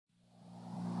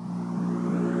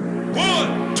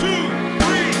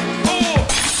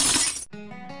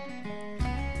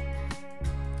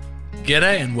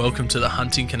G'day and welcome to the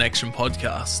Hunting Connection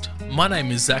podcast. My name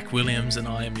is Zach Williams and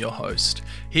I am your host.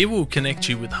 Here we'll connect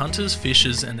you with hunters,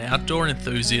 fishers and outdoor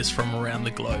enthusiasts from around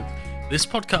the globe. This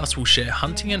podcast will share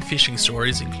hunting and fishing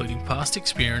stories including past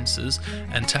experiences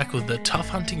and tackle the tough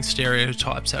hunting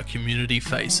stereotypes our community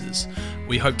faces.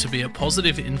 We hope to be a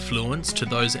positive influence to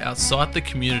those outside the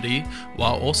community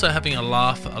while also having a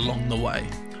laugh along the way.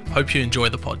 Hope you enjoy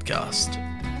the podcast.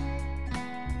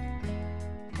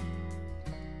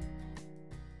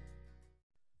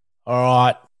 All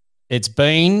right. It's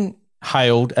been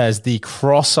hailed as the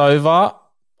crossover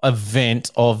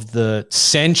event of the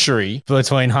century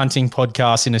between hunting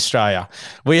podcasts in Australia.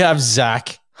 We have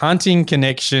Zach, Hunting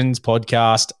Connections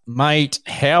podcast. Mate,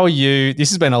 how are you? This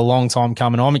has been a long time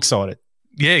coming. I'm excited.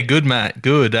 Yeah, good, Matt.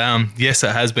 Good. Yes,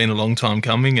 it has been a long time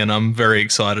coming and I'm very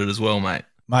excited as well, mate.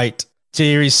 Mate,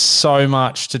 there is so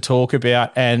much to talk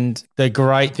about, and the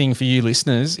great thing for you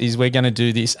listeners is we're going to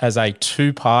do this as a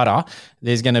two-parter.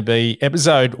 There's going to be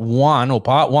episode 1 or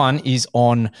part 1 is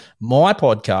on my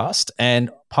podcast and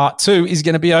part 2 is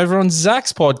going to be over on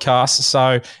Zach's podcast.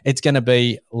 So it's going to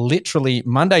be literally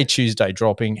Monday, Tuesday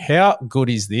dropping. How good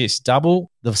is this? Double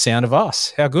the sound of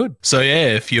us. How good? So yeah,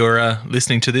 if you're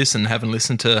listening to this and haven't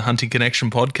listened to Hunting Connection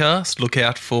podcast, look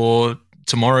out for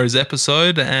tomorrow's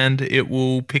episode and it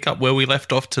will pick up where we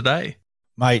left off today.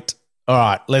 Mate, all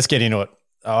right, let's get into it.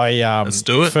 Let's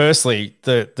do it. Firstly,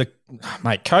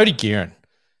 mate, Cody Gearin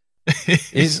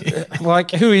is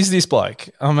like, who is this bloke?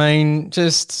 I mean,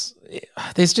 there's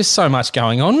just so much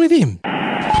going on with him.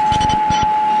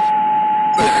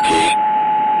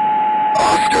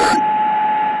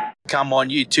 Come on,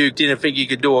 you two didn't think you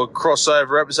could do a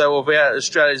crossover episode without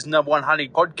Australia's #1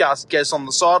 hunting podcast guest on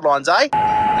the sidelines, eh?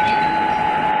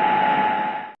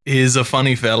 He's a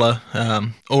funny fella,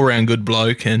 all-round good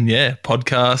bloke, and yeah,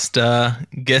 podcast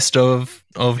guest of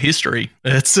history.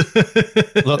 It's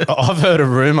Look, I've heard a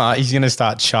rumor he's going to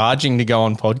start charging to go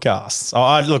on podcasts.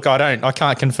 I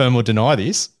can't confirm or deny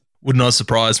this. Would not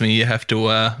surprise me. You have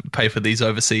to pay for these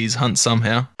overseas hunts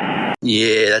somehow.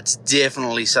 Yeah, that's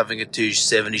definitely something a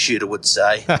 270 shooter would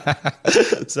say.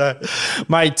 So,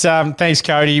 mate, thanks,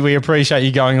 Cody. We appreciate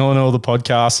you going on all the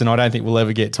podcasts, and I don't think we'll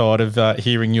ever get tired of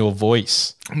hearing your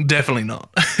voice. Definitely not.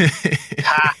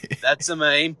 Ha, that's a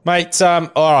meme. Mate, all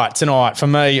right, tonight for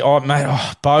me,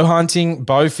 bow hunting,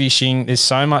 bow fishing, there's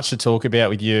so much to talk about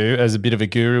with you as a bit of a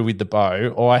guru with the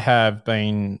bow. I have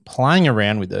been playing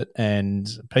around with it and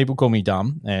people call me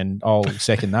dumb, and I'll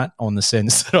second that on the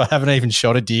sense that I haven't even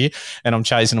shot a deer and I'm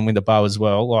chasing them with a bow as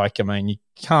well. You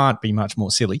can't be much more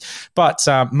silly. But,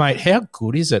 mate, how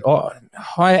good is it?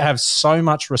 I have so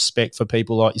much respect for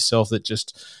people like yourself that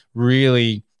just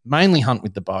really mainly hunt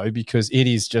with the bow because it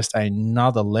is just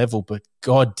another level, but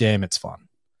god damn, it's fun.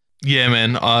 Yeah,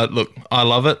 man. I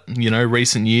love it. You know,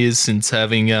 recent years since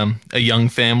having a young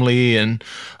family and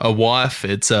a wife,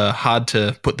 it's hard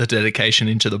to put the dedication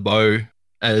into the bow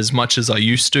as much as I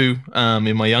used to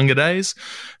in my younger days.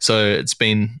 So it's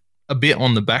been a bit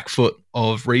on the back foot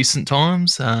of recent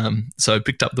times. So I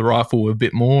picked up the rifle a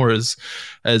bit more as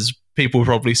people have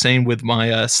probably seen with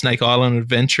my Snake Island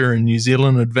adventure and New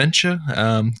Zealand adventure,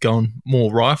 going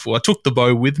more rifle. I took the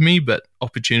bow with me, but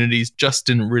opportunities just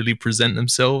didn't really present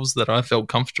themselves that I felt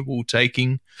comfortable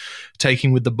taking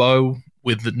with the bow,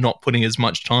 with not putting as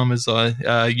much time as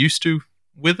I used to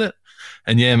with it.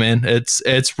 And yeah, man,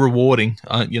 it's rewarding.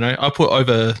 I put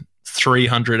over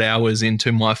 300 hours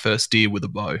into my first deer with a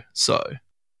bow. So,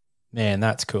 man,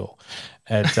 that's cool.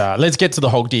 And let's get to the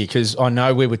hog deer, because I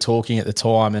know we were talking at the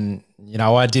time, and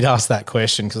I did ask that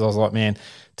question because I was like, man,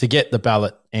 to get the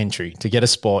ballot entry, to get a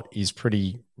spot is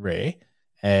pretty rare.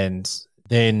 And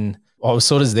then I was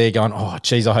sort of there going, oh,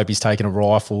 geez, I hope he's taking a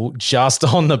rifle just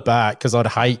on the back, because I'd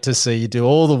hate to see you do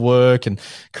all the work and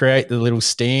create the little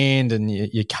stand and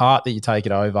your cart that you take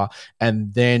it over,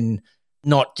 and then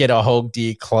not get a hog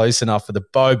deer close enough for the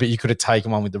bow, but you could have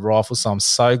taken one with the rifle. So I'm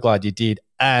so glad you did,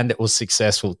 and it was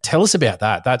successful. Tell us about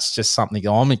that. That's just something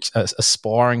I'm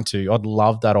aspiring to. I'd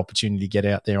love that opportunity to get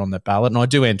out there on the ballot, and I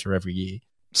do enter every year.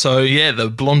 So yeah, the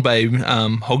Blonde Bay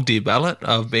hog deer ballot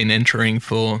I've been entering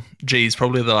for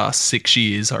probably the last 6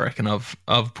 years. I reckon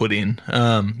I've put in.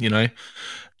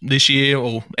 This year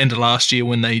or end of last year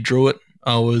when they drew it,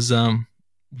 I was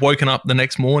woken up the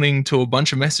next morning to a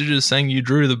bunch of messages saying you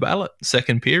drew the ballot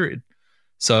second period.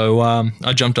 So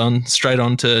I jumped straight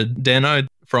on to Dano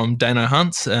from Dano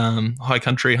Hunts, High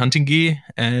Country Hunting Gear,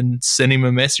 and sent him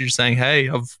a message saying, hey,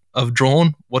 I've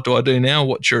drawn. What do I do now?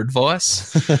 What's your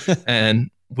advice? And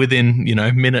within,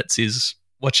 minutes is,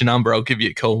 what's your number? I'll give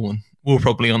you a call. And we were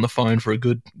probably on the phone for a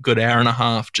good hour and a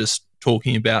half just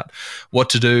talking about what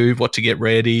to do, what to get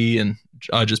ready, and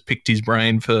I just picked his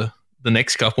brain for the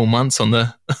next couple of months on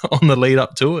the on the lead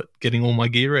up to it, getting all my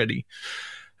gear ready.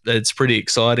 It's pretty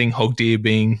exciting. Hog deer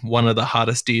being one of the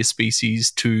hardest deer species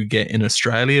to get in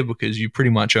Australia, because you pretty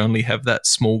much only have that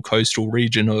small coastal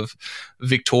region of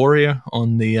Victoria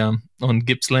on the on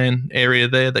Gippsland area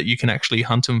there that you can actually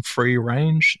hunt them free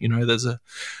range. You know, there's a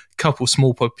couple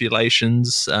small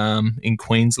populations in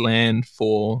Queensland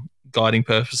for guiding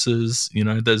purposes. You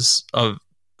know, I've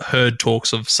heard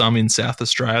talks of some in South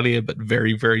Australia, but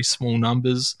very, very small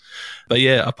numbers. But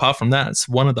yeah, apart from that, it's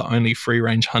one of the only free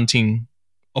range hunting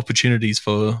opportunities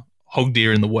for hog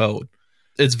deer in the world.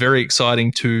 It's very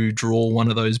exciting to draw one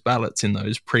of those ballots in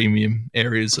those premium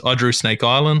areas. I drew Snake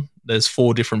Island. There's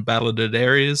 4 different balloted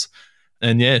areas.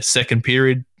 And yeah, second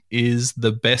period is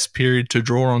the best period to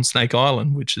draw on Snake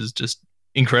Island, which is just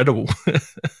incredible.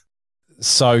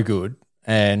 So good.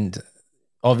 And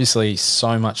obviously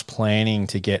so much planning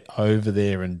to get over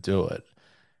there and do it.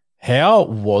 How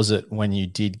was it when you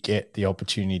did get the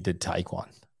opportunity to take one?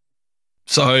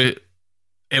 So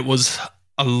it was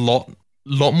a lot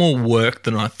more work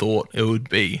than I thought it would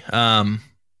be. I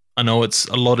know it's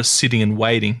a lot of sitting and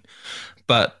waiting,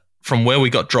 but from where we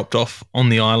got dropped off on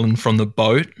the island from the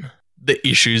boat, the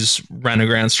issues ran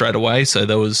aground straight away. So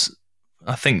there was,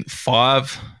 I think,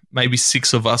 5, maybe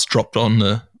 6 of us dropped on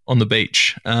the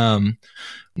beach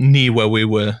near where we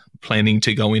were planning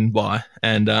to go in by,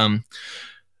 and 2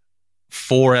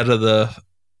 out of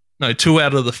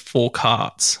the 4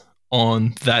 carts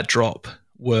on that drop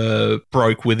were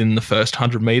broke within the first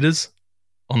 100 meters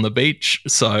on the beach.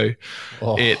 So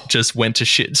it just went to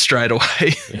shit straight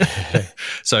away. Yeah.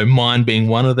 So mine being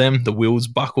one of them, the wheels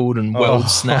buckled and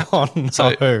welds snapped. Oh, no.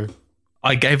 So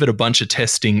I gave it a bunch of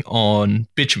testing on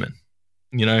bitumen.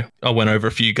 You know, I went over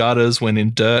a few gutters, went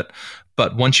in dirt,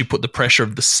 but once you put the pressure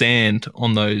of the sand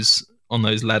on those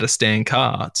ladder stand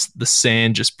carts, the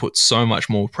sand just put so much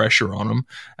more pressure on them,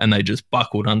 and they just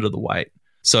buckled under the weight.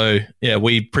 So yeah,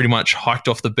 we pretty much hiked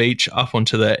off the beach up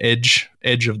onto the edge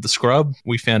of the scrub.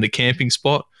 We found a camping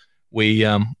spot. We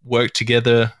worked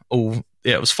together.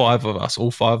 It was 5 of us.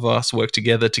 All 5 of us worked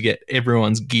together to get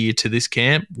everyone's gear to this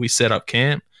camp. We set up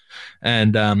camp,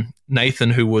 and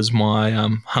Nathan, who was my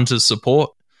hunter's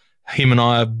support, him and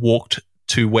I walked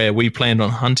to where we planned on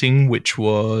hunting, which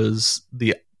was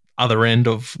the other end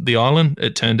of the island.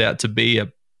 It turned out to be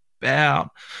about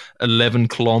 11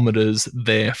 kilometers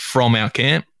there from our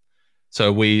camp.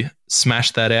 So we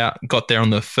smashed that out, got there on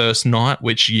the first night,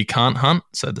 which you can't hunt,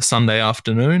 so the Sunday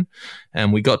afternoon,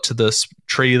 and we got to this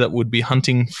tree that would be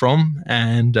hunting from,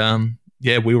 and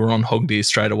we were on hog deer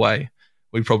straight away.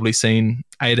 We'd probably seen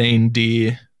 18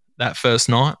 deer that first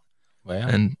night. Wow.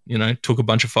 And, you know, took a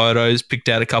bunch of photos, picked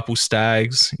out a couple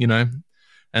stags, you know,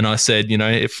 and I said, you know,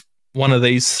 if one of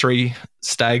these 3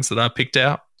 stags that I picked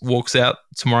out walks out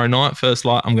tomorrow night, first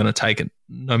light, I'm going to take it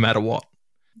no matter what.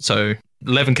 So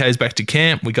 11 Ks back to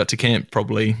camp. We got to camp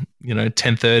probably, you know,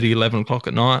 10:30, 11 o'clock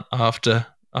at night after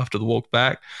the walk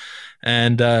back.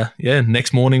 And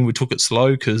next morning we took it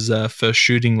slow because first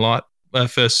shooting was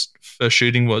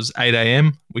 8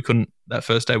 a.m. That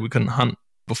first day we couldn't hunt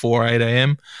before 8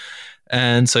 a.m.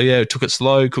 And so, yeah, took it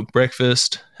slow, cooked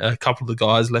breakfast. A couple of the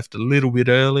guys left a little bit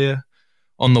earlier.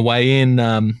 On the way in,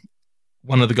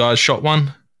 one of the guys shot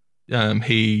one.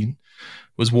 He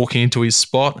was walking into his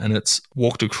spot, and it's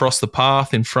walked across the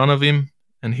path in front of him,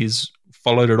 and he's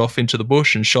followed it off into the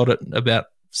bush and shot it about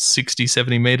 60,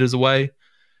 70 meters away.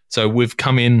 So we've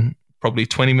come in probably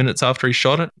 20 minutes after he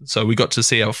shot it. So we got to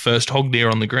see our first hog deer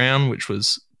on the ground, which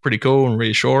was pretty cool and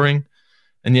reassuring.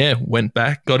 And yeah, went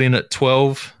back, got in at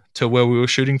 12 to where we were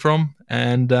shooting from.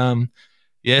 And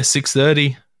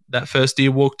 6:30, that first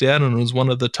deer walked out, and it was one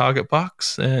of the target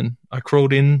bucks. And I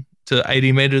crawled in to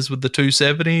 80 meters with the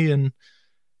 270 and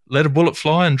let a bullet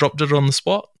fly and dropped it on the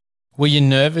spot. Were you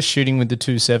nervous shooting with the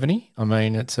 270? I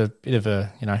mean, it's a bit of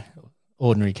a, you know,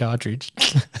 ordinary cartridge.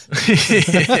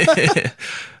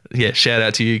 Yeah, shout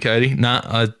out to you, Cody.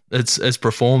 It's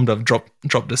performed. I've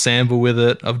dropped a sample with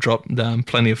it. I've dropped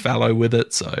plenty of fallow with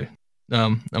it. So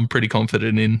I'm pretty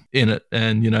confident in it.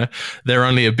 And, you know, they're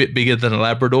only a bit bigger than a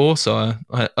Labrador, so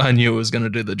I knew it was going to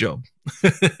do the job.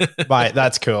 Mate,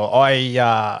 that's cool.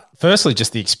 Firstly,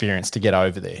 just the experience to get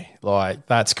over there. Like,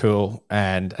 that's cool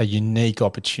and a unique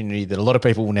opportunity that a lot of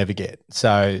people will never get.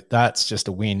 So that's just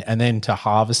a win. And then to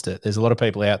harvest it, there's a lot of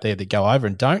people out there that go over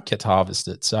and don't get to harvest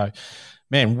it. So,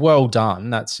 man, well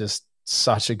done. That's just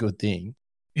such a good thing.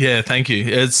 Yeah, thank you.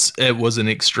 It was an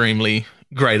extremely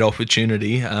great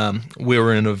opportunity. We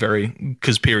were in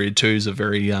because period 2 is a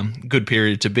very good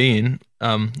period to be in.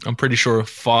 I'm pretty sure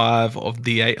 5 of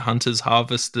the 8 hunters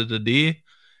harvested a deer,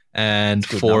 and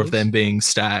 4 of them being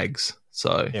stags.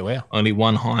 So Yeah, wow. only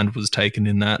one hind was taken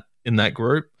in that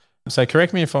group. So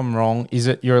correct me if I'm wrong. Is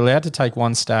it you're allowed to take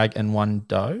one stag and one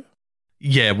doe?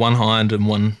 Yeah, one hind and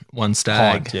one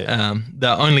stag. Hind, yeah.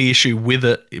 The only issue with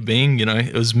it being,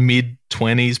 it was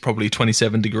mid-20s, probably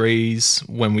 27 degrees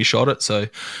when we shot it. So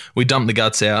we dumped the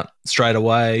guts out straight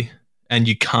away, and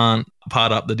you can't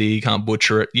part up the deer, you can't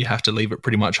butcher it. You have to leave it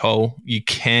pretty much whole. You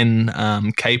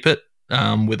can cape it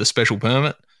with a special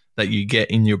permit that you get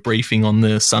in your briefing on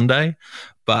the Sunday.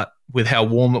 But with how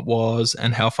warm it was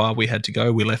and how far we had to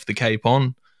go, we left the cape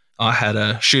on. I had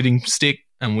a shooting stick,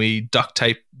 and we duct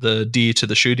taped the deer to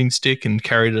the shooting stick and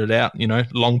carried it out,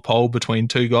 long pole between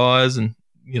two guys, and,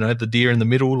 the deer in the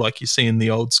middle, like you see in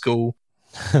the old school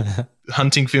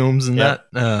hunting films and Yep.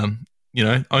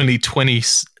 that. Only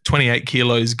 28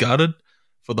 kilos gutted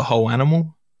for the whole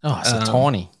animal. Oh, so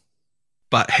tiny.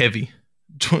 But heavy.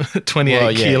 28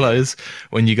 Well, yeah. kilos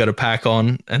when you got to pack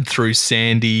on and through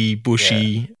sandy, bushy.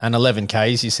 Yeah. And 11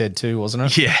 Ks you said too, wasn't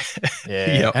it? Yeah.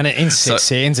 Yeah. Yep. And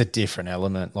sand's a different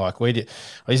element. Like I used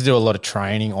to do a lot of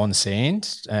training on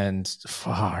sand, and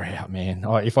far out, man.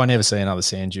 If I never see another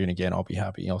sand dune again, I'll be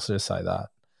happy. I'll just say that.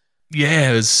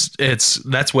 Yeah,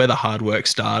 that's where the hard work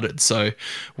started. So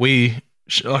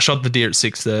I shot the deer at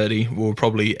 6:30. We were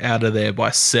probably out of there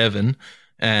by 7,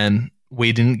 and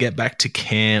we didn't get back to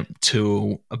camp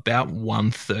till about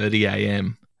 1:30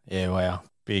 a.m. Yeah, wow.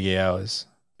 Big hours.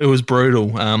 It was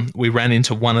brutal. We ran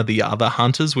into one of the other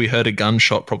hunters. We heard a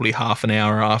gunshot probably half an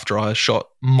hour after I shot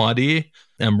my deer,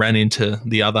 and ran into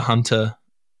the other hunter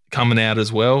coming out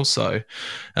as well. So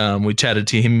we chatted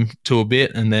to him to a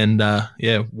bit, and then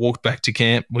walked back to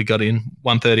camp. We got in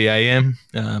 1:30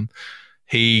 a.m.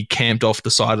 He camped off the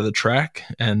side of the track,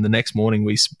 and the next morning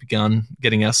we begun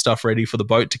getting our stuff ready for the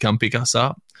boat to come pick us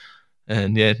up.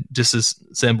 And just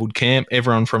assembled camp.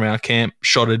 Everyone from our camp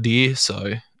shot a deer.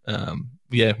 So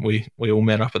we all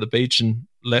met up at the beach and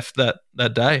left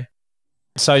that day.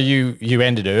 So you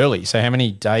ended early. So how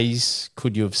many days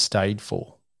could you have stayed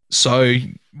for? So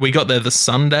we got there the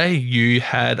Sunday. You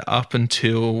had up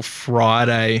until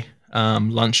Friday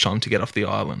lunchtime to get off the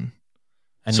island.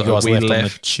 And so you guys we left on the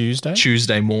left Tuesday?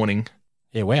 Tuesday morning.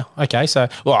 Yeah, wow. Okay, so,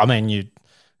 well, I mean,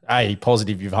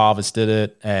 positive you've harvested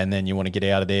it, and then you want to get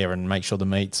out of there and make sure the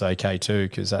meat's okay too,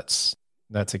 because that's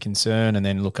a concern, and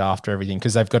then look after everything,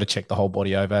 because they've got to check the whole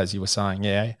body over, as you were saying.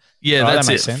 Yeah. Yeah, Right, that's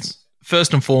that makes it. sense.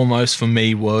 First and foremost for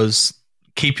me was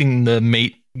keeping the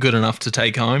meat good enough to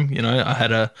take home. I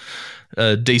had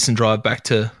a decent drive back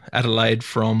to Adelaide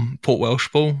from Port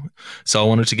Welshpool, so I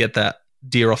wanted to get that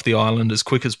deer off the island as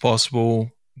quick as possible,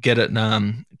 get it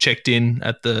checked in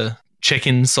at the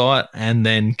check-in site, and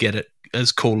then get it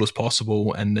as cool as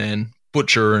possible, and then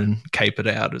butcher and cape it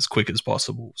out as quick as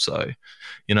possible. So,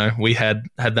 we had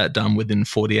that done within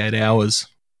 48 hours.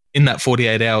 In that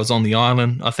 48 hours on the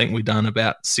island, I think we done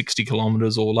about 60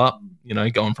 kilometers all up,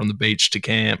 going from the beach to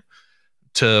camp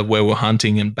to where we're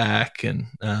hunting and back. And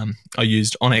I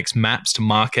used Onyx maps to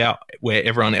mark out where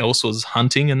everyone else was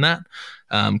hunting and that,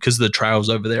 because the trails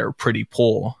over there are pretty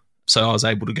poor. So I was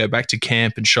able to go back to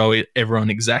camp and show everyone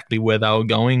exactly where they were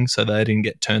going, so they didn't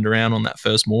get turned around on that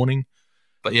first morning.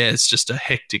 But yeah, it's just a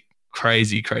hectic,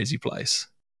 crazy, crazy place.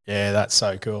 Yeah, that's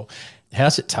so cool.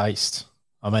 How's it taste?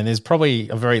 I mean, there's probably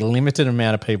a very limited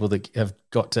amount of people that have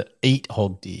got to eat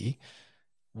hog deer.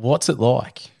 What's it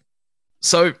like?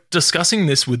 So discussing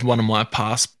this with one of my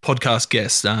past podcast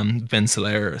guests, Ben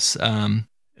Solaris,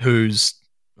 who's,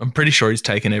 I'm pretty sure he's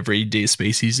taken every deer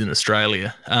species in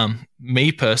Australia.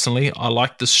 Me personally, I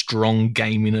like the strong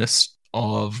gaminess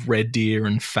of red deer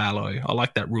and fallow. I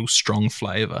like that real strong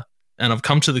flavor. And I've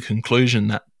come to the conclusion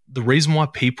that the reason why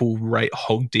people rate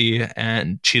hog deer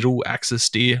and Chital axis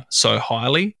deer so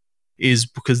highly is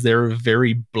because they're a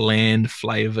very bland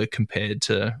flavor compared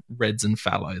to reds and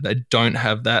fallow. They don't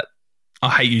have that, I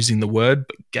hate using the word,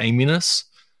 but gaminess.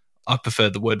 I prefer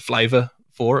the word flavor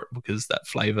for it, because that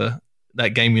flavor,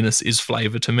 that gaminess is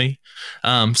flavor to me.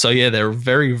 So yeah, they're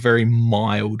very, very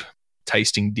mild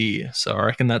tasting deer. So I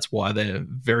reckon that's why they're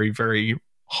very, very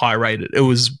high rated. It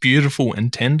was beautiful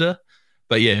and tender,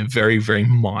 but yeah, very, very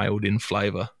mild in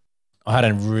flavor. I had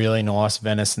a really nice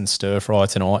venison stir fry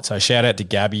tonight. So shout out to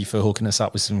Gabby for hooking us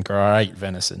up with some great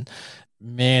venison.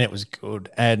 Man, it was good.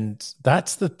 And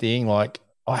that's the thing, like,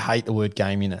 I hate the word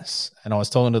gaminess. And I was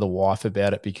talking to the wife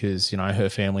about it because, her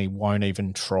family won't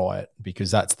even try it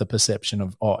because that's the perception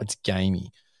of, it's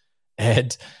gamey.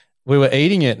 And we were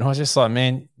eating it and I was just like,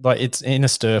 man, like, it's in a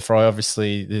stir fry.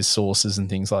 Obviously there's sauces and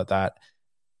things like that.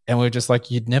 And we were just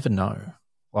like, you'd never know.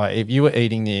 Like, if you were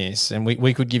eating this, and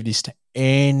we could give this to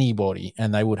anybody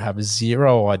and they would have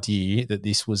zero idea that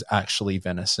this was actually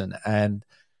venison. And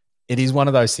it is one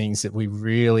of those things that we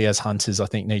really, as hunters, I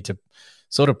think, need to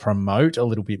sort of promote a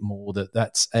little bit more.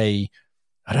 That's I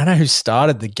don't know who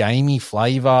started the gamey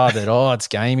flavor that, it's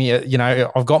gamey. You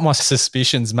know, I've got my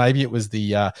suspicions. Maybe it was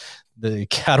the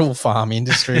cattle farm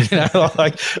industry, you know,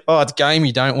 like, it's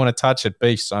gamey, don't want to touch it.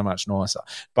 Beef's so much nicer.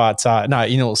 But no,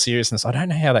 in all seriousness, I don't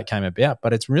know how that came about,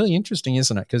 but it's really interesting,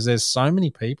 isn't it? Because there's so many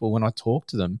people, when I talk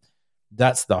to them,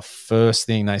 that's the first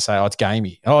thing they say, it's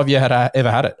gamey. Oh, have you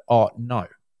ever had it? Oh, no.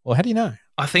 Well, how do you know?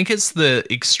 I think it's the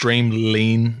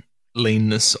extreme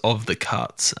leanness of the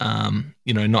cuts,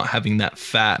 you know, not having that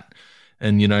fat.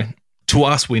 And, you know, to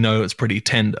us, we know it's pretty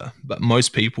tender, but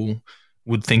most people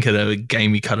would think of a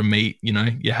gamey cut of meat, you know,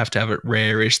 you have to have it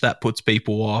rare-ish. That puts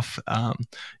people off,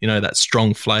 you know, that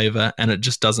strong flavor, and it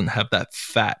just doesn't have that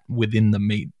fat within the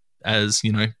meat as,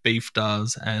 you know, beef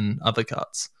does and other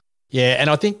cuts. Yeah, and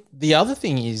I think the other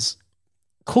thing is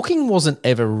cooking wasn't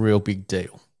ever a real big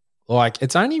deal. Like,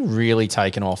 it's only really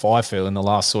taken off, I feel, in the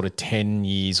last sort of 10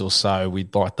 years or so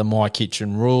with like the My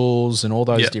Kitchen rules and all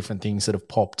those different things that have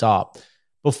popped up.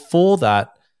 Before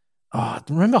that,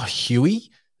 remember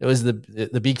Huey? It was the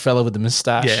big fella with the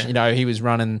mustache. Yeah. You know, he was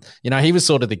running, you know, he was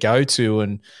sort of the go-to,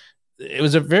 and it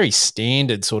was a very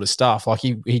standard sort of stuff. Like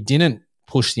he didn't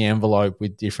push the envelope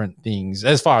with different things,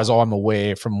 as far as I'm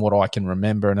aware, from what I can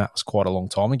remember, and that was quite a long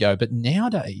time ago. But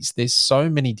nowadays, there's so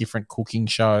many different cooking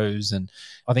shows, and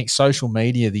I think social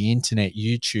media, the internet,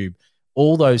 YouTube,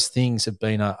 all those things have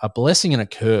been a blessing and a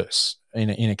curse in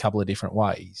a couple of different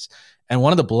ways. And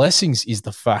one of the blessings is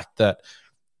the fact that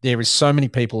there is so many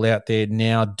people out there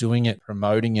now doing it,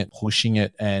 promoting it, pushing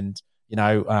it. And, you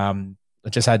know, I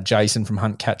just had Jason from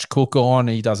Hunt Catch Cook on.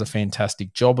 He does a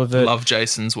fantastic job of it. Love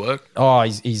Jason's work. Oh,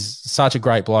 he's such a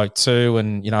great bloke too.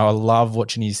 And, you know, I love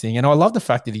watching his thing. And I love the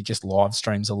fact that he just live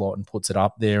streams a lot and puts it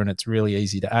up there, and it's really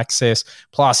easy to access.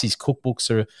 Plus his cookbooks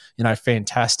are, you know,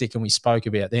 fantastic, and we spoke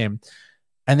about them.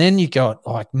 And then you got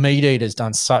like Meat Eater's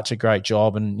done such a great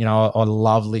job. And, you know, I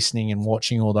love listening and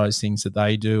watching all those things that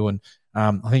they do. And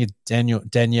I think it's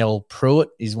Danielle Pruitt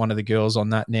is one of the girls on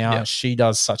that now. Yep. She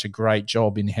does such a great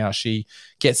job in how she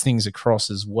gets things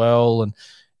across as well. And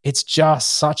it's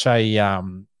just such a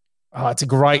it's a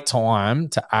great time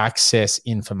to access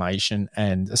information,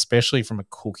 and especially from a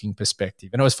cooking perspective.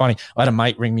 And it was funny. I had a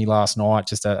mate ring me last night,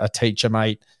 just a teacher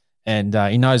mate, and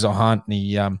he knows I hunt,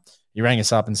 and he rang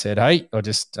us up and said, hey, I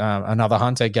just another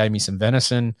hunter gave me some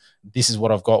venison. This is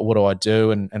what I've got. What do I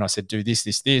do? And I said, do this,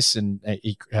 this, this. And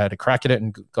he had a crack at it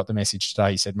and got the message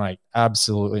today. He said, mate,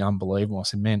 absolutely unbelievable. I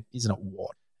said, man, isn't it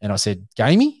what? And I said,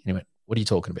 gamey? And he went, what are you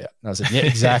talking about? And I said, yeah,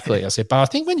 exactly. I said, but I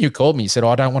think when you called me, you said,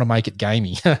 I don't want to make it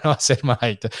gamey. I said,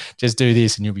 mate, just do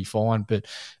this and you'll be fine. But,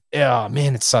 yeah,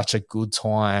 man, it's such a good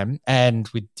time. And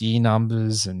with deer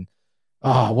numbers and,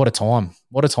 what a time.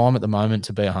 What a time at the moment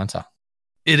to be a hunter.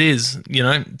 It is, you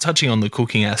know, touching on the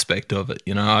cooking aspect of it.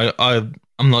 You know,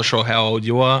 I'm not sure how old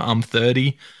you are. I'm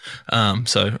 30,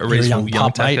 so a reasonable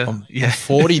young tucker. Mate. I'm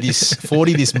 40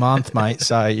 this month, mate.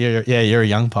 So you're a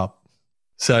young pup.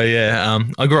 So yeah,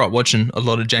 I grew up watching a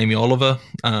lot of Jamie Oliver.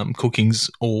 Cooking's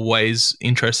always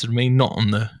interested me, not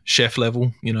on the chef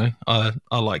level. You know,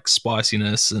 I like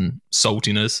spiciness and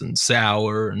saltiness and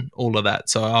sour and all of that.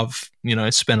 So I've, you know,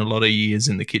 spent a lot of years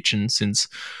in the kitchen since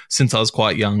I was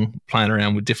quite young, playing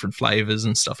around with different flavors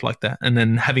and stuff like that. And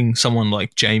then having someone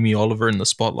like Jamie Oliver in the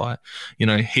spotlight, you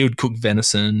know, he would cook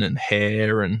venison and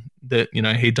hare, and that, you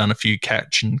know, he'd done a few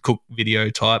catch and cook video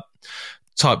type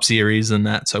series and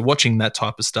that. So watching that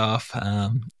type of stuff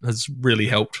has really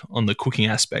helped on the cooking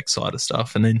aspect side of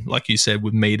stuff. And then, like you said,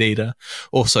 with Meat Eater,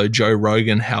 also Joe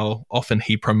Rogan, how often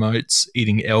he promotes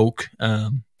eating elk,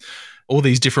 all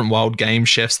these different wild game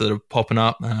chefs that are popping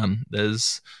up.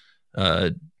 There's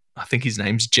I think his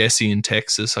name's Jesse in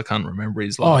Texas. I can't remember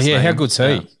his last name. How good's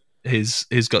he?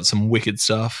 He's got some wicked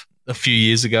stuff. A few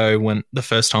years ago, when the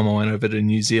first time I went over to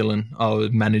New Zealand, I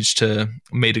managed to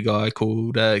meet a guy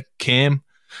called Cam,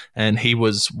 and he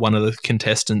was one of the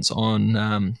contestants on,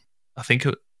 I think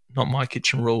not My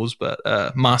Kitchen Rules, but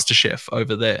MasterChef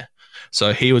over there.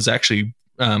 So he was actually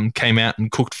came out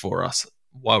and cooked for us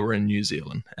while we're in New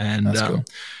Zealand, and cool.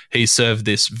 He served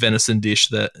this venison dish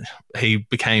that he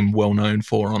became well known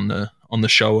for on the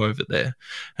show over there,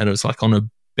 and it was like on a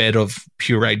bed of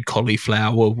pureed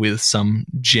cauliflower with some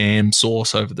jam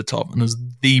sauce over the top, and it was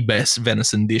the best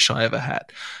venison dish I ever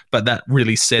had. But that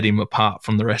really set him apart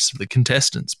from the rest of the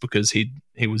contestants, because he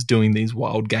was doing these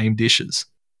wild game dishes.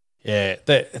 Yeah,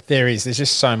 there's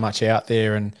just so much out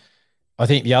there. And I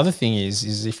think the other thing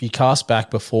is if you cast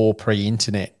back before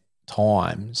pre-internet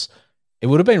times, it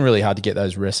would have been really hard to get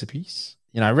those recipes.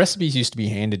 recipes used to be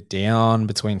handed down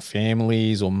between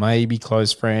families or maybe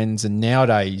close friends. And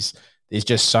nowadays there's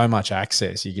just so much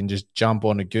access. You can just jump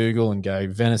onto Google and go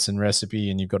venison recipe,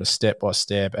 and you've got a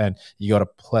step-by-step, and you got a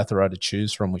plethora to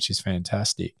choose from, which is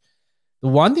fantastic. The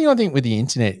one thing I think with the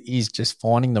internet is just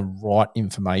finding the right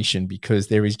information, because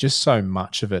there is just so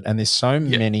much of it and there's so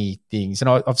many things. And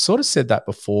I've sort of said that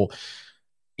before,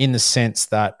 in the sense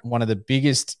that one of the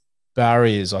biggest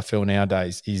barriers I feel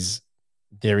nowadays is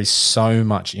there is so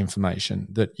much information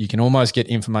that you can almost get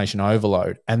information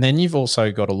overload. And then you've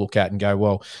also got to look at and go,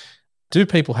 well, do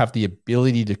people have the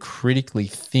ability to critically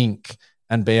think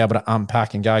and be able to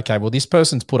unpack and go, okay, well, this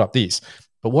person's put up this,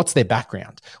 but what's their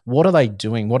background? What are they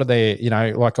doing? What are they,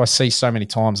 like I see so many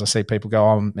times, I see people go,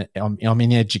 I'm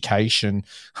in education,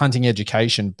 hunting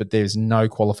education, but there's no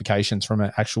qualifications from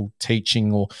an actual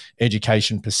teaching or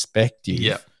education perspective.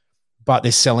 Yeah. But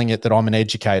they're selling it that I'm an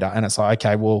educator. And it's like,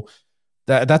 okay, well,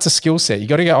 that's a skill set. You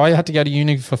got to go, I had to go to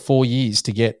uni for 4 years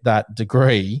to get that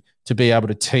degree to be able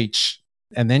to teach.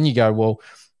 And then you go, well,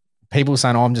 people are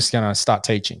saying, I'm just going to start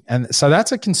teaching. And so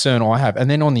that's a concern I have. And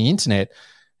then on the internet,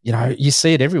 you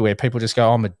see it everywhere. People just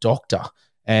go, I'm a doctor.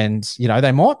 And,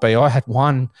 they might be. I had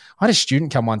a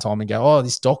student come one time and go, oh,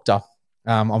 this doctor,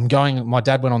 my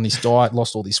dad went on this diet,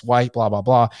 lost all this weight, blah, blah,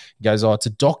 blah. He goes, oh, it's a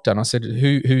doctor. And I said,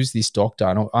 who's this doctor?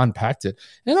 And I unpacked it.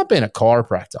 And I've been a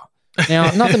chiropractor.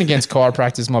 Now, nothing against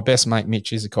chiropractors. My best mate,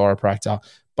 Mitch, is a chiropractor.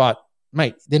 But,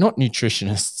 mate, they're not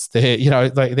nutritionists.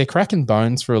 They're cracking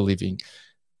bones for a living.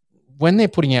 When they're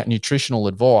putting out nutritional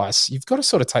advice, you've got to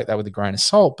sort of take that with a grain of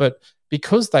salt. But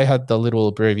because they had the little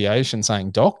abbreviation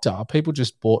saying doctor, people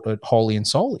just bought it wholly and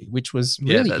solely, which was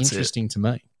really interesting to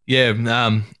me. Yeah.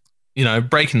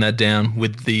 Breaking that down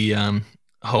with the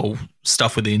whole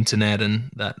stuff with the internet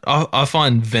and that, I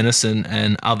find venison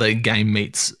and other game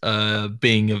meats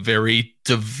being a very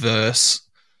diverse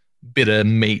bit of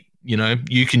meat.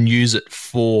 You can use it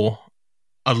for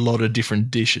a lot of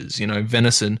different dishes.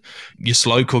 Venison, you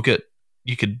slow cook it,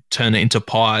 you could turn it into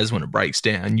pies when it breaks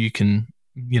down. You can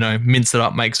mince it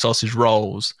up, make sausage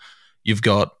rolls. You've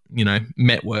got,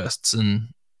 metwursts and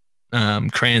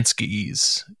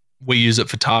Kranskis. We use it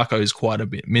for tacos quite a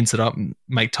bit. Mince it up and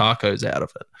make tacos out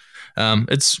of it.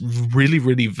 It's really,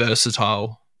 really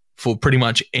versatile for pretty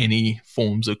much any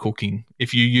forms of cooking.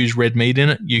 If you use red meat in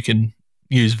it, you can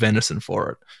use venison for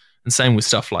it. And same with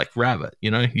stuff like rabbit.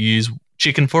 You use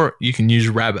chicken for it, you can use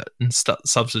rabbit and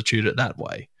substitute it that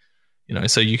way.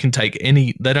 So you can take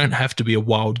they don't have to be a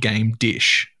wild game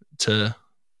dish.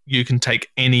 You can take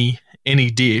any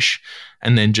dish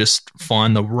and then just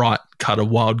find the right cut of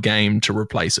wild game to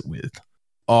replace it with.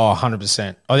 Oh,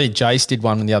 100%. I think Jace did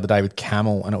one the other day with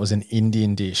camel, and it was an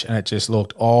Indian dish, and it just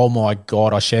looked, oh my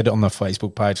God, I shared it on the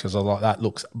Facebook page because I was like, that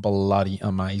looks bloody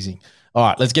amazing. All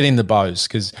right, let's get into bows,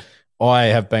 because I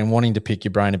have been wanting to pick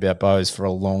your brain about bows for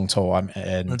a long time.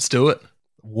 And let's do it.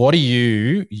 What are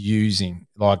you using?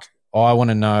 Like, I want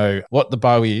to know what the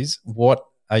bow is, what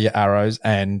are your arrows,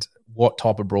 and what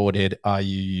type of broadhead are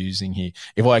you using here?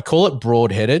 If I call it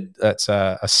broadheaded, that's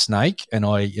a snake. And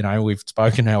we've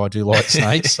spoken how I do like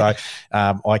snakes. So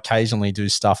I occasionally do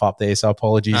stuff up there. So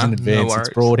apologies in advance. It's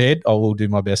broadhead. I will do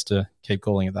my best to keep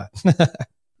calling it that.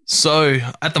 So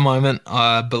at the moment,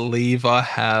 I believe I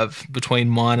have, between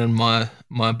mine and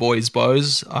my boys'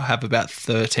 bows, I have about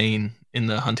 13 in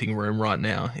the hunting room right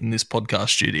now in this podcast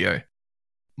studio.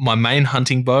 My main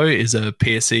hunting bow is a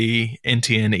PSE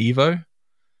NTN Evo,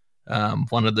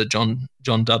 one of the John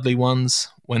Dudley ones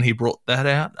when he brought that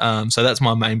out. So that's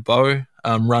my main bow.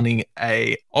 I'm running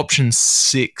a option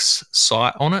 6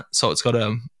 sight on it. So it's got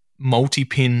a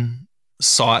multi-pin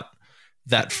sight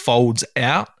that folds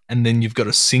out, and then you've got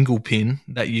a single pin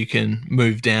that you can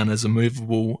move down as a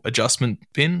movable adjustment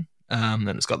pin. Then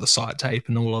it's got the sight tape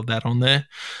and all of that on there.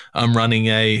 I'm running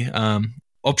a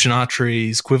Option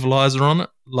Archery's Quiverizer on it.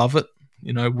 Love it.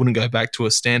 Wouldn't go back to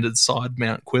a standard side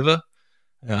mount quiver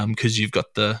because you've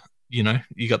got the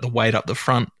weight up the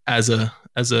front as a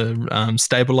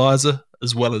stabilizer,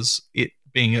 as well as it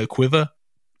being a quiver.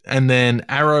 And then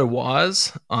arrow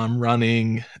wise, I'm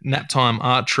running Naptime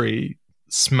Archery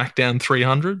Smackdown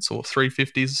 300s or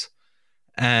 350s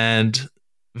and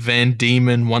Van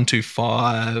Diemen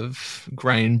 125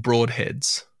 grain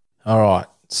broadheads. All right.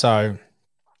 So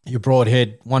your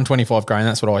broadhead 125 grain,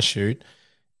 that's what I shoot.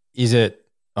 Is it,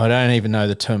 I don't even know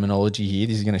the terminology here.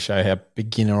 This is going to show how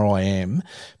beginner I am.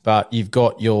 But you've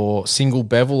got your single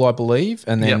bevel, I believe,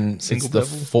 and then single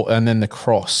bevel. And then the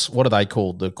cross. What are they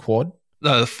called? The quad?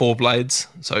 The 4 blades.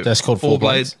 So that's called 4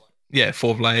 blades. Yeah,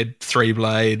 4 blade, 3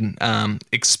 blade,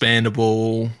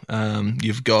 expandable.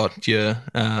 You've got your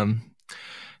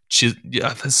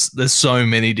Yeah, there's so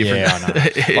many different. Yeah,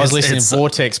 I know. I was listening.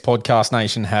 Vortex Podcast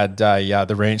Nation had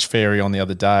the Ranch Fairy on the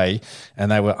other day,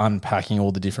 and they were unpacking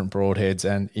all the different broadheads,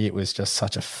 and it was just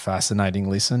such a fascinating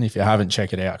listen. If you haven't,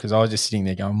 check it out, because I was just sitting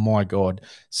there going, "My God,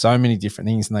 so many different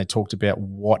things," and they talked about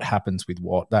what happens with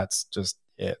what. That's just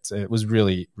it was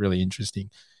really, really interesting.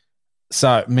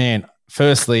 So, man,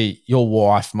 firstly, your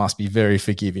wife must be very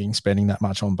forgiving spending that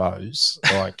much on bows.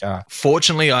 Like,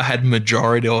 fortunately, I had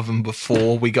majority of them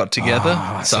before we got together,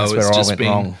 so it's just been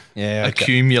wrong. Yeah,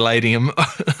 accumulating them.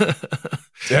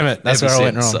 Damn it, that's where I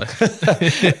went wrong.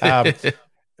 So.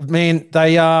 Man,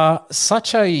 they are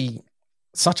such a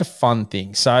fun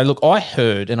thing. So, look, I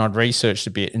heard and I'd researched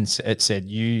a bit, and it said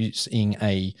using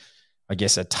a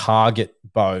target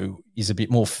bow is a bit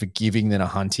more forgiving than a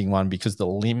hunting one, because the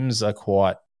limbs are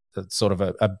quite sort of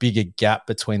a bigger gap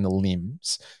between the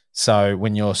limbs. So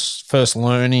when you're first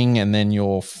learning and then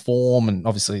your form, and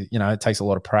obviously, it takes a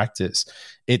lot of practice,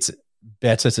 it's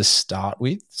better to start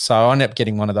with. So I ended up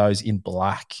getting one of those in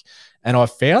black, and I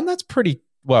found that's pretty,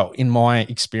 well, in my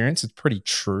experience, it's pretty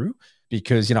true,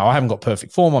 because, I haven't got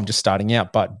perfect form. I'm just starting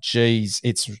out, but geez,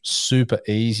 it's super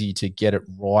easy to get it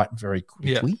right very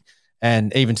quickly. Yeah.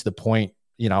 And even to the point,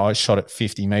 I shot at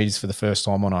 50 meters for the first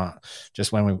time when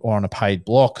we were on a paid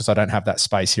block, because I don't have that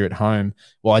space here at home.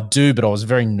 Well, I do, but I was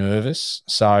very nervous.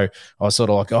 So I was sort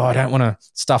of like, I don't want to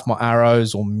stuff my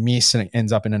arrows or miss and it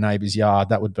ends up in a neighbor's yard.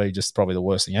 That would be just probably the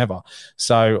worst thing ever.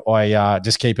 So I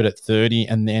just keep it at 30,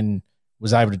 and then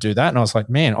was able to do that. And I was like,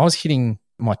 man, I was hitting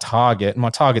my target, and my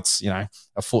target's, 1.5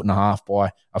 feet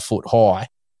by 1 foot high.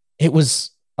 It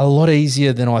was a lot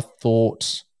easier than I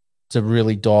thought to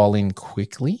really dial in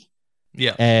quickly.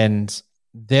 Yeah. And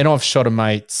then I've shot a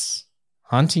mate's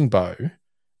hunting bow,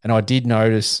 and I did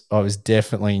notice I was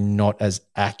definitely not as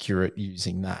accurate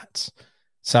using that.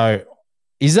 So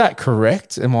is that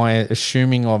correct? Am I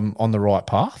assuming I'm on the right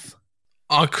path?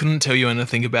 I couldn't tell you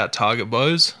anything about target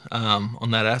bows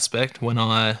on that aspect. When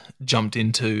I jumped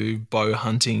into bow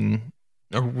hunting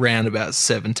around about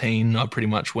 17, I pretty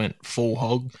much went full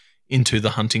hog into the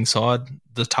hunting side.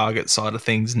 The target side of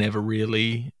things never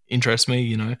really interests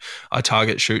me. I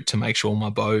target shoot to make sure my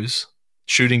bow's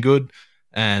shooting good,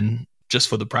 and just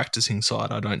for the practicing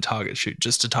side, I don't target shoot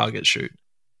just to target shoot.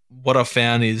 What I've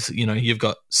found is, you've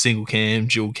got single cam,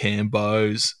 dual cam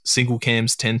bows. Single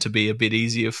cams tend to be a bit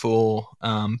easier for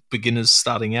beginners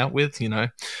starting out with.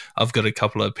 I've got a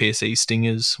couple of PSE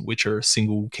Stingers, which are a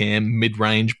single cam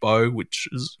mid-range bow, which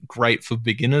is great for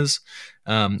beginners.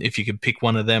 If you could pick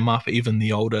one of them up, even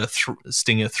the older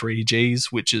Stinger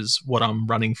 3Gs, which is what I'm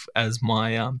running as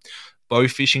my bow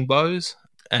fishing bows.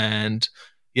 And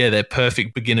yeah, they're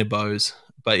perfect beginner bows.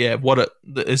 But yeah,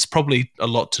 it's probably a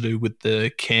lot to do with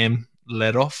the cam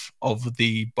let off of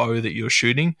the bow that you're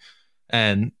shooting.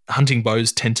 And hunting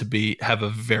bows tend to have a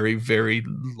very, very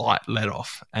light let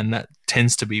off, and that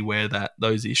tends to be where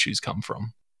those issues come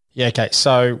from. Yeah, okay.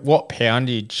 So what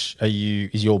poundage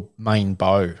is your main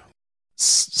bow?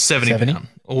 70 pound.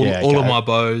 All of my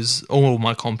bows, all of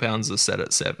my compounds are set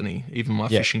at 70, even my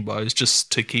fishing bows,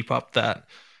 just to keep up that,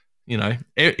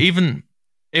 even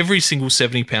every single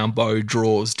 70-pound bow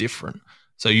draws different.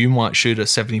 So you might shoot a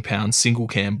 70-pound single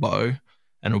cam bow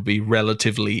and it'll be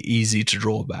relatively easy to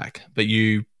draw back, but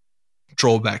you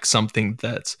draw back something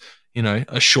that's,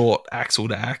 a short axle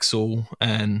to axle,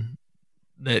 and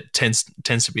that tends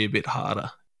to be a bit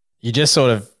harder. You just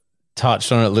sort of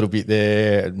touched on it a little bit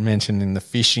there, mentioning the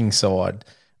fishing side.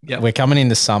 Yeah, we're coming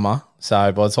into summer,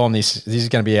 so by the time this is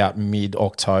going to be out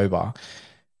mid-October,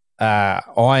 I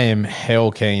am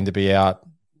hell keen to be out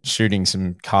shooting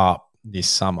some carp this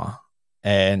summer,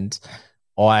 and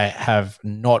I have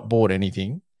not bought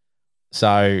anything.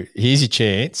 So here's your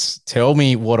chance. Tell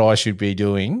me what I should be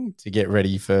doing to get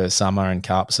ready for summer and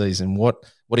carp season. What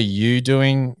are you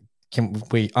doing? Can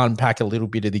we unpack a little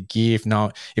bit of the gear?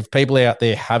 If people out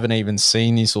there haven't even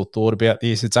seen this or thought about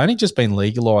this, it's only just been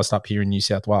legalised up here in New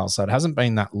South Wales, so it hasn't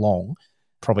been that long.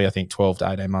 Probably, I think 12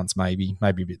 to 18 months, maybe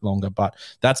a bit longer, but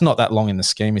that's not that long in the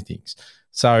scheme of things.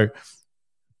 So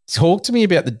talk to me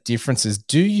about the differences.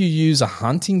 Do you use a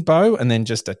hunting bow and then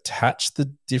just attach the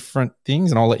different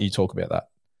things? And I'll let you talk about that.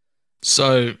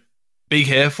 So be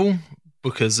careful,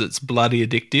 because it's bloody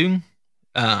addictive.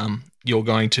 You're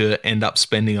going to end up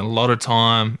spending a lot of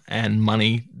time and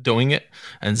money doing it,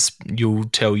 and you'll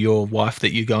tell your wife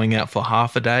that you're going out for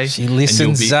half a day. She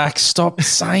listens, Zach. Stop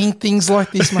saying things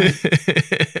like this, mate.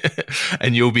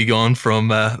 And you'll be gone from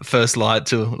first light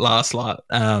to last light.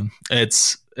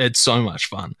 It's so much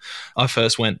fun. I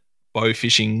first went bow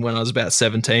fishing when I was about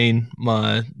 17.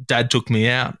 My dad took me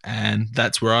out, and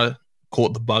that's where I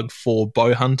caught the bug for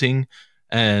bow hunting.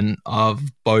 and I've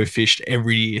bow fished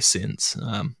every year since.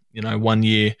 One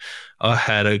year I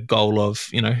had a goal of,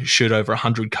 shoot over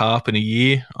 100 carp in a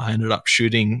year. I ended up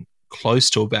shooting close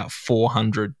to about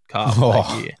 400 carp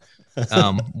that year.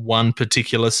 One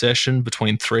particular session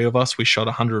between three of us, we shot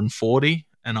 140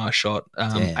 and I shot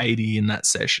 80 in that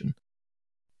session.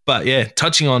 But yeah,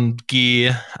 touching on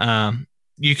gear,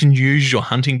 you can use your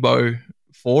hunting bow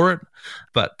for it,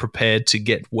 but prepared to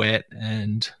get wet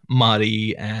and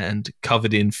muddy and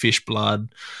covered in fish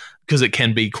blood, because it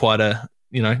can be quite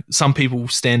some people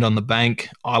stand on the bank.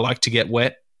 I like to get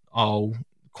wet. I'll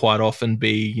quite often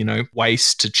be,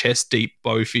 waist to chest deep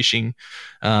bow fishing,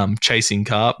 chasing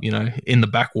carp, in the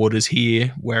backwaters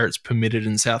here where it's permitted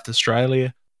in South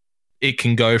Australia. It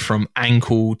can go from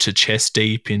ankle to chest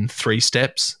deep in 3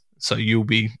 steps. So you'll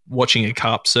be watching a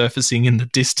carp surfacing in the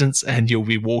distance and you'll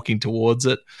be walking towards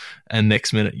it. And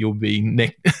next minute you'll be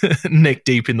neck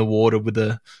deep in the water with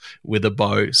a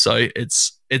bow. So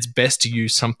it's best to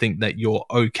use something that you're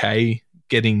okay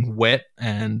getting wet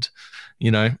and,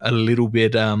 a little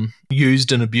bit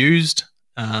used and abused.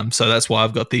 So that's why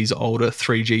I've got these older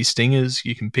 3G Stingers.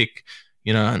 You can pick,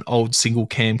 an old single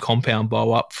cam compound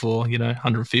bow up for,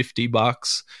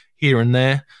 $150 here and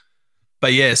there.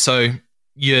 But yeah, so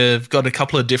you've got a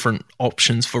couple of different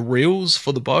options for reels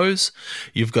for the bows.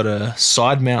 You've got a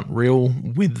side mount reel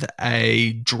with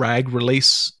a drag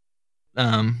release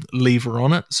lever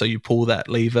on it. So you pull that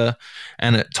lever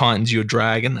and it tightens your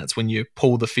drag, and that's when you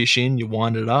pull the fish in, you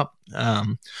wind it up.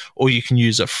 Or you can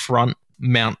use a front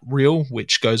mount reel,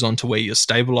 which goes onto where your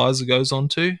stabilizer goes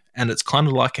onto, and it's kind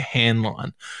of like a hand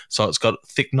line. So it's got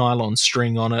thick nylon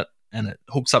string on it and it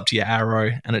hooks up to your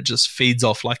arrow and it just feeds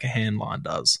off like a hand line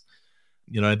does.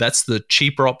 That's the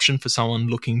cheaper option for someone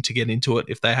looking to get into it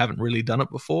if they haven't really done it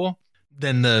before.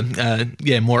 Then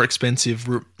the more expensive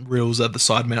reels are the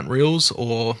side mount reels,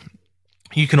 or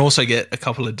you can also get a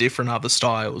couple of different other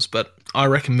styles, but I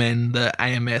recommend the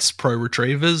AMS Pro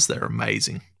Retrievers. They're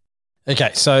amazing.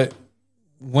 Okay, so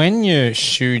when you're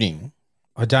shooting,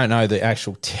 I don't know the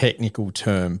actual technical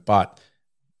term, but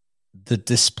the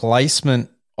displacement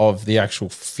of the actual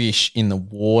fish in the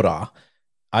water,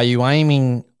 are you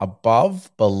aiming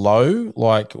above, below?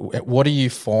 Like, what are you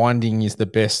finding is the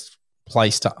best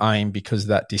place to aim because of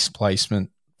that displacement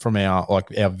from our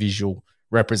visual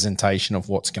representation of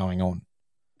what's going on?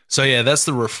 So yeah, that's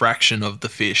the refraction of the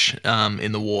fish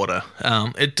in the water.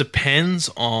 It depends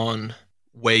on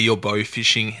where you're bow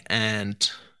fishing and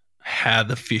how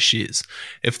the fish is.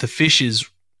 If the fish is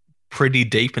pretty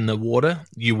deep in the water,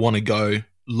 you want to go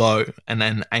low and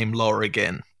then aim lower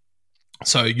again.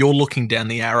 So you're looking down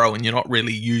the arrow and you're not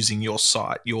really using your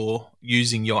sight, you're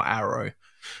using your arrow.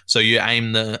 So you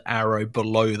aim the arrow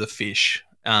below the fish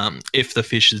if the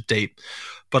fish is deep.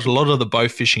 But a lot of the bow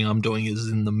fishing I'm doing is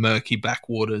in the murky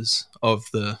backwaters of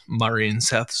the Murray in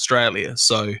South Australia.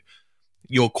 So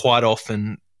you're quite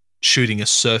often shooting a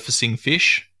surfacing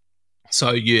fish.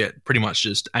 So you pretty much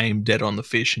just aim dead on the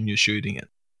fish and you're shooting it.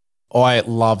 I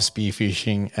love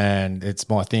spearfishing and it's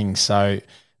my thing. So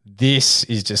this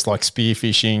is just like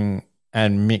spearfishing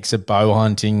and mix of bow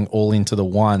hunting all into the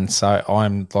one. So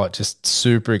I'm like just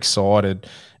super excited.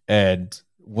 And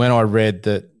when I read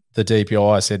that the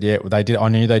DPI, I said, yeah, they did. I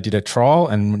knew they did a trial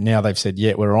and now they've said,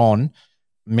 yeah, we're on.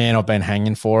 Man, I've been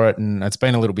hanging for it and it's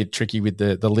been a little bit tricky with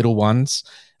the little ones.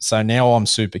 So now I'm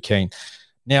super keen.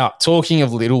 Now, talking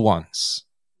of little ones,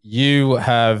 you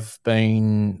have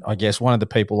been, I guess, one of the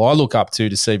people I look up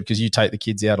to see because you take the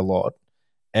kids out a lot.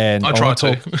 And I try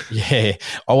to. Yeah.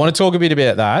 I want to talk a bit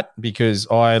about that because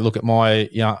I look at I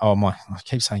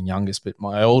keep saying youngest, but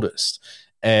my oldest,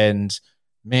 and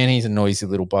man, he's a noisy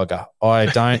little bugger. I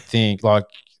don't think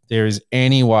there is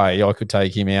any way I could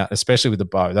take him out, especially with the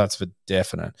bow. That's for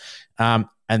definite.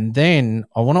 And then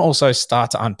I want to also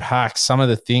start to unpack some of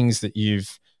the things that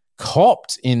you've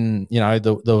copped in,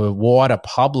 the wider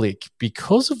public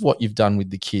because of what you've done with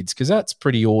the kids, because that's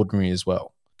pretty ordinary as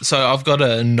well. So I've got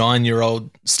a 9-year-old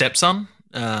stepson.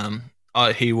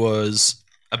 He was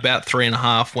about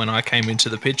 3.5 when I came into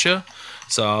the picture.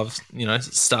 So I've,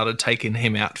 started taking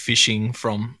him out fishing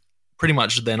from pretty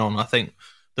much then on. I think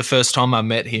the first time I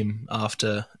met him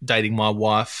after dating my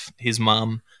wife, his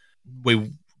mum,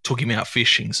 we took him out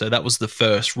fishing. So that was the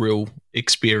first real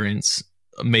experience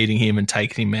meeting him and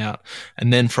taking him out.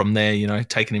 And then from there,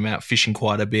 taking him out fishing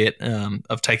quite a bit.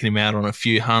 I've taken him out on a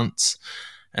few hunts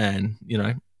and,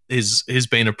 he's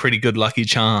been a pretty good lucky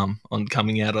charm on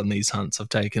coming out on these hunts. I've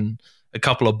taken a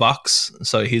couple of bucks.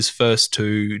 So his first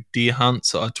 2 deer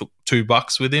hunts, I took 2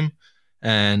 bucks with him.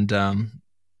 And and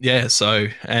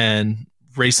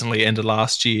recently, end of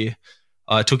last year,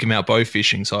 I took him out bow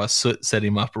fishing, so I set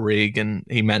him up a rig, and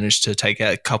he managed to take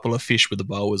out a couple of fish with the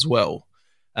bow as well.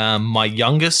 My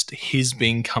youngest, he's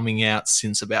been coming out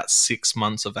since about 6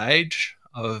 months of age.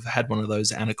 I've had one of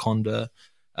those Anaconda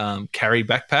carry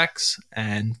backpacks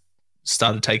and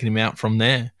started taking him out from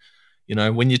there. You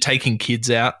know, when you're taking kids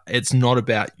out, it's not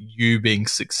about you being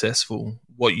successful.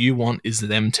 What you want is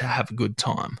them to have a good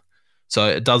time. So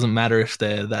it doesn't matter if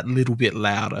they're that little bit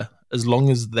louder, as long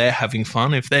as they're having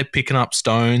fun. If they're picking up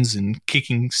stones and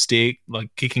kicking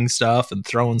stuff and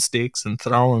throwing sticks and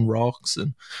throwing rocks,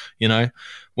 and, you know,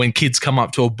 when kids come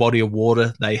up to a body of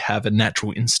water, they have a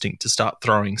natural instinct to start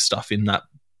throwing stuff in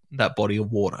that body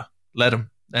of water. Let them.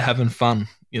 They're having fun,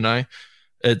 you know.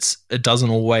 It doesn't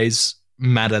always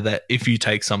matter that if you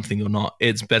take something or not.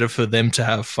 It's better for them to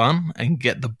have fun and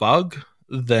get the bug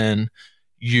than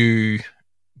you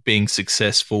being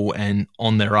successful and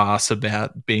on their ass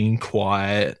about being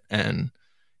quiet. And,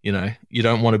 you know, you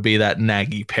don't want to be that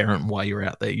naggy parent while you're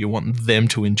out there. You want them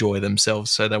to enjoy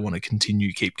themselves, so they want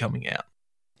to keep coming out.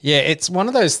 Yeah, it's one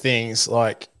of those things,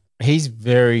 like, he's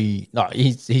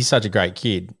such a great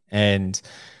kid, and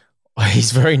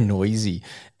he's very noisy,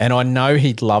 and I know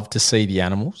he'd love to see the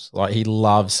animals. Like, he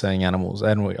loves seeing animals,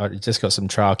 and I just got some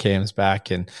trail cams back,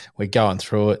 and we're going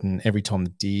through it, and every time the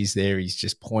deer's there, he's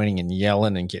just pointing and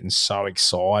yelling and getting so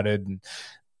excited, and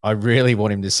I really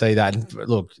want him to see that. And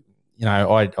look, you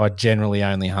know, I generally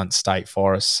only hunt state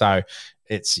forests, so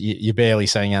you're barely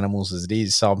seeing animals as it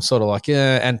is. So I'm sort of like,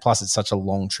 and plus it's such a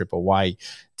long trip away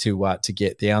to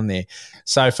get down there.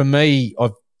 So for me,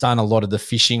 I've done a lot of the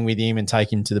fishing with him and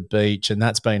take him to the beach, and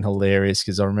that's been hilarious,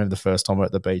 because I remember the first time we were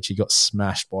at the beach, he got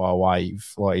smashed by a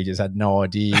wave. Like, he just had no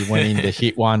idea. He went in to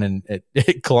hit one, and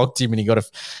it clogged him, and he got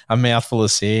a mouthful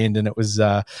of sand, and it was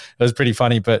pretty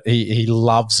funny. But he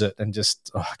loves it, and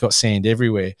just got sand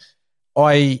everywhere.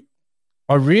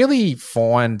 I really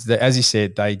find that, as you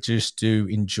said, they just do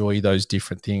enjoy those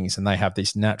different things, and they have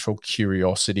this natural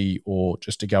curiosity, or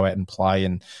just to go out and play.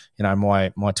 And, you know,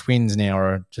 my twins now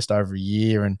are just over a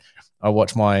year, and I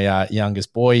watch my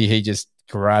youngest boy. He just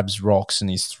grabs rocks and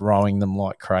he's throwing them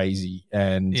like crazy,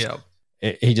 and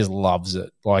he just loves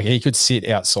it. Like, he could sit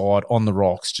outside on the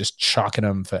rocks just chucking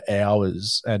them for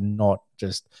hours, and not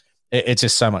just it's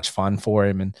just so much fun for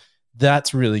him. And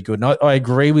that's really good. And I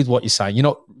agree with what you're saying. You're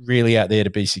not really out there to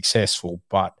be successful,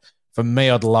 but for me,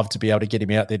 I'd love to be able to get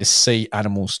him out there to see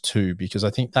animals too, because I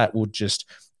think that would just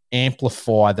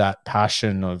amplify that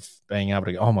passion of being able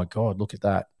to go, oh my God, look at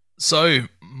that. So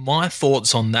my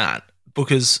thoughts on that,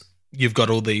 because you've got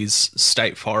all these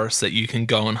state forests that you can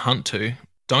go and hunt to.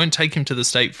 Don't take him to the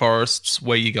state forests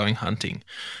where you're going hunting.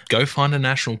 Go find a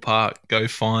national park. Go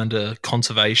find a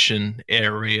conservation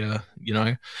area. You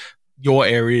know, your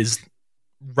area is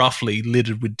roughly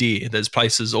littered with deer. There's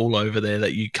places all over there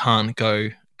that you can't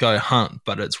go hunt,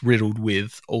 but it's riddled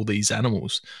with all these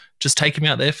animals. Just take him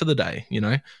out there for the day. You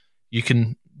know, you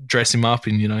can dress him up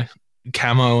in, you know,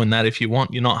 camo and that if you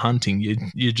want. You're not hunting.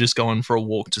 You're just going for a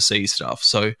walk to see stuff.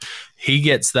 So he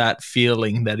gets that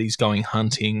feeling that he's going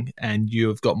hunting, and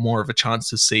you've got more of a chance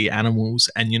to see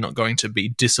animals, and you're not going to be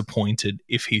disappointed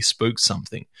if he spooks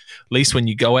something. At least when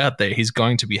you go out there, he's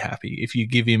going to be happy. If you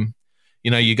give him, you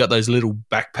know, you got those little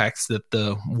backpacks that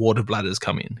the water bladders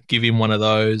come in. Give him one of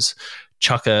those,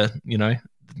 chuck a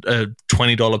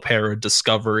 $20 pair of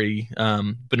Discovery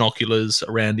binoculars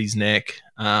around his neck,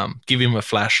 give him a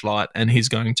flashlight, and he's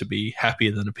going to be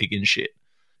happier than a pig in shit.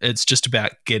 It's just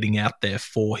about getting out there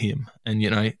for him. And, you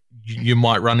know, you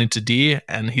might run into deer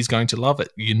and he's going to love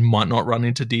it. You might not run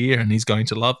into deer and he's going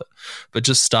to love it. But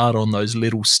just start on those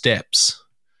little steps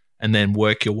and then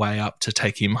work your way up to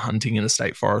take him hunting in a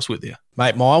state forest with you.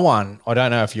 Mate, my one, I don't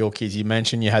know if your kids, you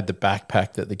mentioned you had the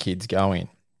backpack that the kids go in.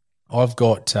 I've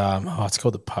got, it's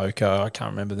called the Poco. I can't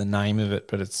remember the name of it,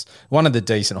 but it's one of the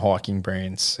decent hiking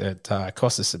brands. It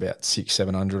cost us about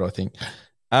 $600-700, I think.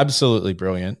 Absolutely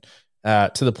brilliant,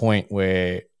 to the point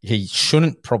where he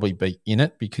shouldn't probably be in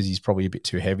it because he's probably a bit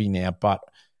too heavy now, but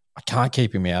I can't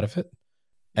keep him out of it.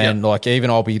 And like, even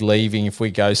I'll be leaving, if we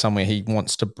go somewhere, he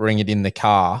wants to bring it in the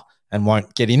car and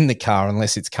won't get in the car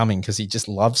unless it's coming, because he just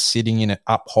loves sitting in it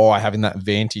up high, having that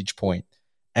vantage point.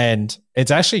 And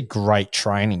it's actually great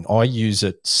training. I use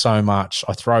it so much.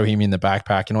 I throw him in the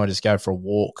backpack and I just go for a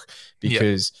walk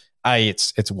because A,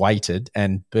 it's weighted,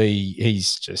 and B,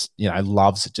 he's just, you know,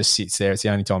 loves it, just sits there. It's the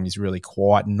only time he's really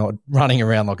quiet and not running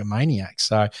around like a maniac.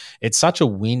 So it's such a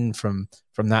win from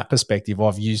that perspective.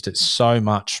 I've used it so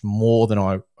much more than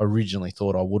I originally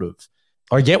thought I would have.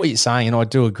 I get what you're saying, and I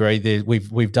do agree. There,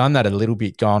 we've done that a little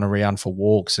bit, going around for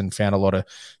walks and found a lot of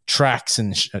tracks,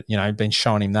 and been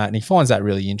showing him that, and he finds that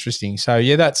really interesting. So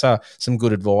yeah, that's some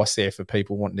good advice there for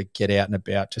people wanting to get out and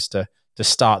about, just to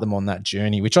start them on that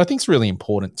journey, which I think is really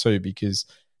important too, because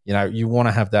you want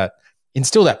to have that,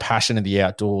 instill that passion of the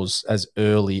outdoors as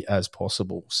early as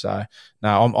possible. So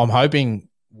now I'm hoping,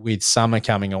 with summer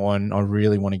coming on, I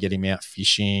really want to get him out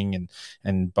fishing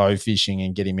and bow fishing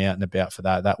and get him out and about for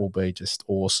that. That will be just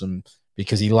awesome,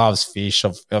 because he loves fish.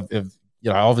 I've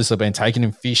obviously been taking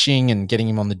him fishing and getting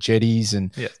him on the jetties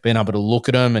and being able to look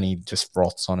at him, and he just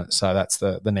froths on it. So that's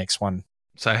the next one.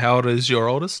 So how old is your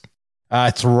oldest?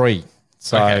 3.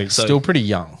 So still pretty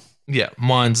young. Yeah,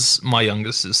 my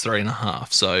youngest is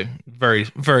 3.5, so very,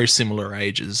 very similar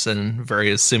ages and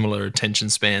very similar attention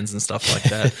spans and stuff like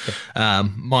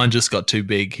that. Mine just got too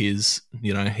big. He's a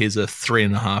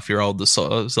 3.5-year-old, the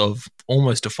size of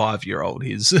almost a 5-year-old.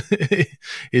 He's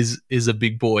is a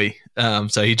big boy,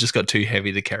 so he just got too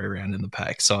heavy to carry around in the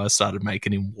pack. So I started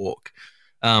making him walk.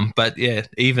 But yeah,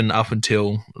 even up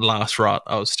until last rut,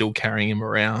 I was still carrying him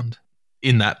around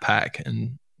in that pack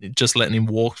and just letting him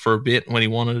walk for a bit when he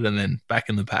wanted, and then back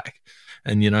in the pack.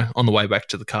 And, on the way back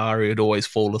to the car, he'd always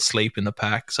fall asleep in the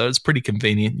pack. So it's pretty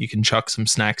convenient. You can chuck some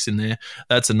snacks in there.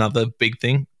 That's another big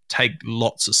thing. Take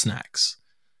lots of snacks.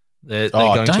 They're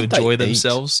going to enjoy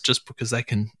themselves just because they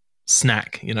can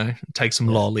snack, take some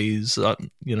lollies,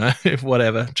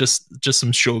 whatever, just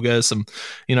some sugar, some,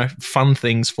 fun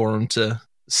things for them to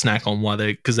snack on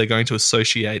because they're going to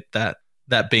associate that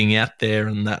being out there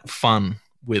and that fun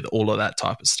with all of that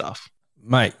type of stuff.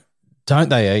 Mate, don't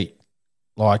they eat?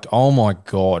 Like, oh my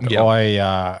God.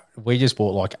 Yep. We just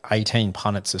bought like 18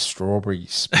 punnets of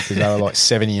strawberries because they were like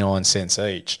 79 cents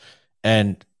each,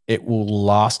 and it will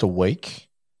last a week,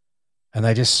 and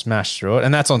they just smash through it.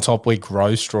 And that's on top, we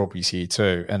grow strawberries here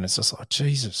too. And it's just like,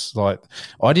 Jesus, like,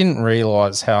 I didn't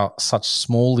realize how such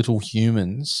small little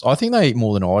humans, I think they eat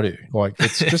more than I do. Like,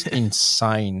 it's just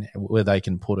insane where they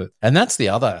can put it. And that's the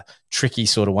other tricky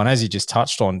sort of one, as you just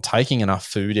touched on, taking enough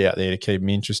food out there to keep them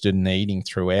interested in eating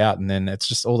throughout. And then it's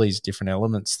just all these different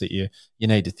elements that you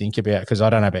need to think about. Because I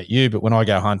don't know about you, but when I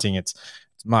go hunting, it's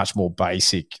much more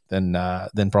basic than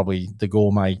probably the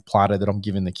gourmet platter that I'm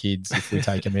giving the kids if we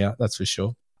take them out. That's for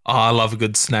sure. Oh, I love a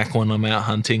good snack when I'm out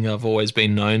hunting. I've always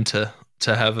been known to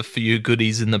have a few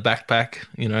goodies in the backpack.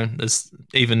 There's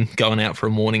even going out for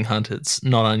a morning hunt. It's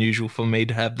not unusual for me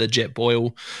to have the jet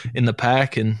boil in the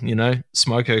pack, and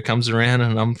Smoko comes around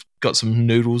and I've got some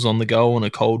noodles on the go on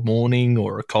a cold morning,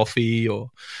 or a coffee,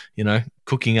 or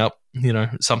cooking up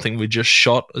something we just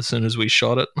shot as soon as we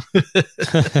shot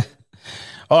it.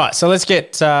 All right, so let's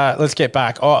get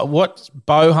back. What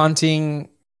bow hunting,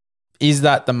 is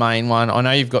that the main one? I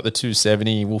know you've got the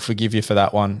 270. We'll forgive you for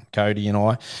that one, Cody and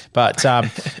I. But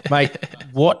mate,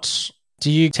 what do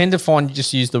you tend to find? You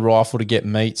just use the rifle to get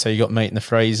meat, so you got meat in the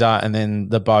freezer, and then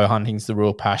the bow hunting's the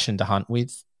real passion to hunt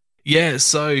with? Yeah,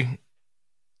 so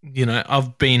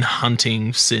I've been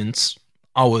hunting since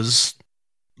I was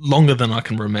longer than I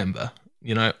can remember.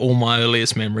 All my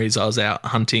earliest memories, I was out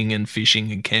hunting and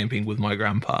fishing and camping with my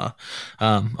grandpa.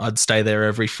 I'd stay there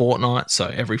every fortnight. So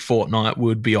every fortnight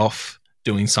we'd be off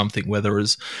doing something, whether it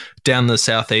was down the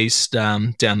southeast,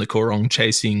 down the Coorong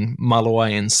chasing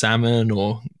mulloway and salmon,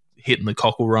 or hitting the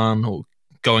Cockle Run, or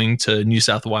going to New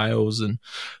South Wales and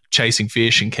chasing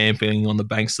fish and camping on the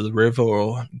banks of the river,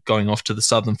 or going off to the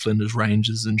Southern Flinders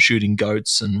Ranges and shooting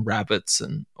goats and rabbits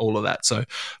and all of that. So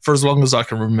for as long as I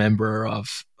can remember,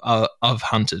 I've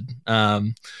hunted.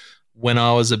 When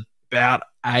I was about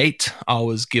 8, I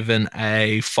was given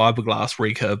a fiberglass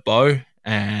recurve bow,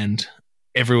 and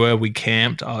everywhere we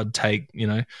camped, I'd take,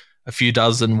 a few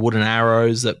dozen wooden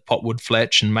arrows that Pop would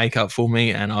fletch and make up for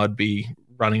me, and I'd be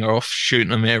running off, shooting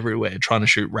them everywhere, trying to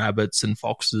shoot rabbits and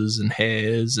foxes and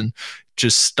hares, and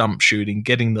just stump shooting,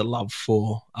 getting the love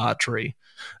for archery.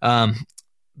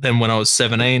 Then when I was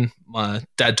 17, my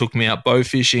dad took me out bow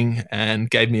fishing and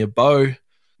gave me a bow.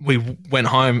 We went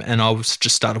home and I was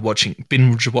just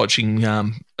binge watching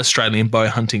Australian bow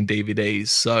hunting DVDs.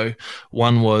 So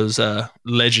one was a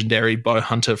legendary bow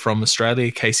hunter from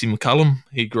Australia, Casey McCullum.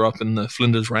 He grew up in the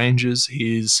Flinders Ranges.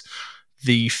 He's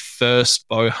the first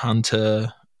bow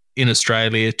hunter in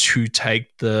Australia to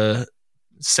take the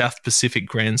South Pacific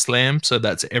Grand Slam. So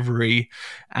that's every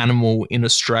animal in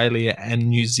Australia and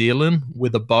New Zealand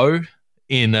with a bow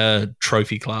in a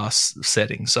trophy class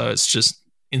setting. So it's just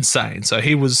insane. So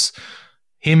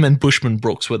him and Bushman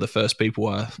Brooks were the first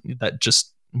people that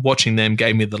just watching them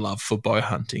gave me the love for bow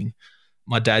hunting.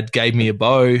 My dad gave me a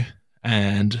bow,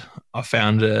 and I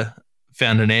found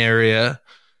an area,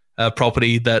 a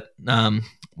property that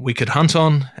we could hunt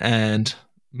on, and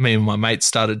me and my mates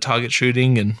started target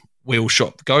shooting, and we all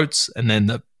shot the goats, and then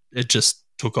it just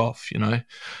took off.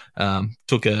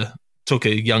 Took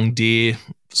a young deer.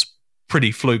 It's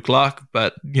pretty fluke luck,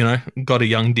 but got a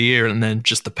young deer, and then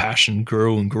just the passion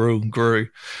grew and grew and grew.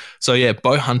 So yeah,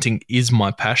 bow hunting is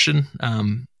my passion.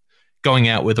 Going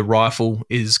out with a rifle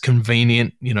is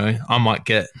convenient. I might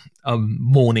get a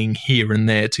morning here and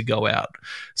there to go out.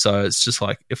 So it's just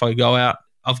like, if I go out,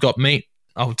 I've got meat,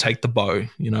 I'll take the bow.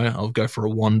 I'll go for a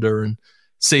wander and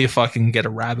see if I can get a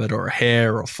rabbit or a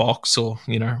hare or a fox, or,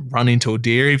 run into a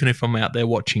deer, even if I'm out there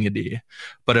watching a deer.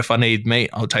 But if I need meat,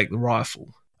 I'll take the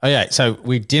rifle. Okay, so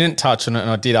we didn't touch on it,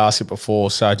 and I did ask it before,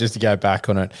 so just to go back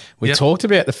on it, we talked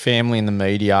about the family and the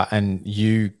media, and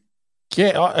you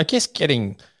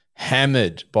getting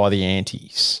hammered by the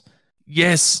antis.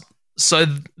 Yes. So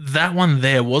that one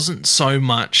there wasn't so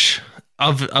much.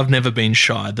 I've never been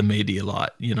shy of the media light.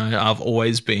 I've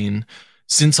always been,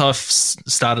 since I've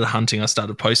started hunting, I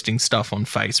started posting stuff on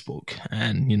Facebook,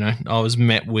 and I was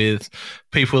met with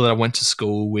people that I went to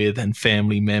school with and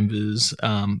family members,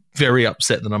 very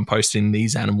upset that I'm posting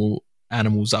these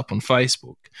animals up on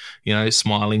Facebook.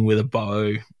 Smiling with a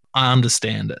bow. I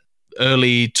understand it.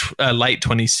 Late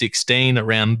 2016,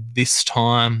 around this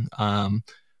time,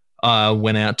 I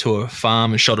went out to a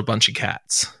farm and shot a bunch of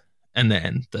cats, and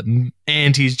then the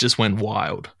antis just went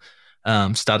wild.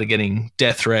 Started getting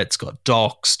death threats, got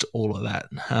doxxed, all of that.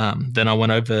 Then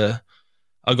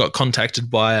I got contacted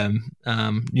by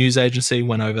a news agency,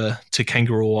 went over to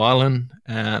Kangaroo Island,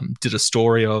 did a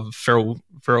story of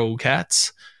feral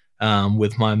cats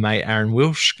with my mate Aaron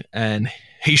Wilsh, and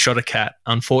he shot a cat.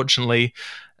 Unfortunately,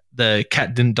 the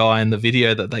cat didn't die in the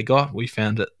video that they got. We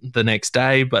found it the next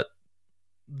day, but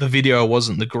the video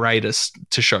wasn't the greatest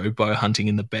to show bow hunting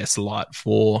in the best light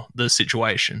for the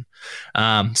situation.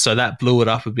 So that blew it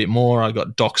up a bit more. I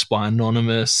got doxxed by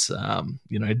Anonymous,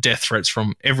 death threats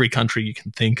from every country you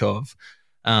can think of.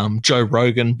 Joe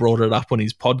Rogan brought it up on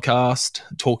his podcast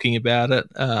talking about it.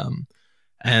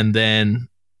 And then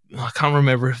I can't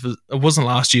remember if it wasn't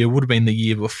last year, it would have been the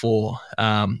year before.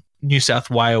 New South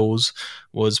Wales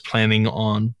was planning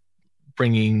on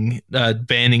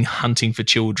banning hunting for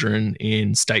children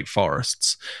in state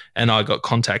forests, and I got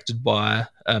contacted by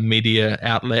a media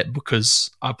outlet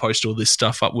because I post all this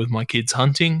stuff up with my kids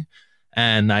hunting,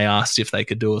 and they asked if they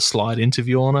could do a slide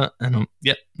interview on it, and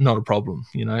not a problem.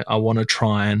 I want to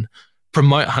try and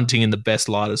promote hunting in the best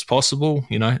light as possible.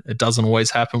 It doesn't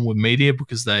always happen with media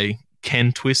because they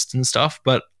can twist and stuff,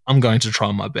 but I'm going to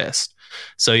try my best.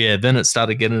 So yeah, then it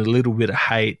started getting a little bit of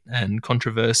hate and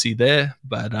controversy there,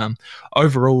 but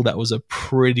overall that was a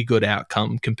pretty good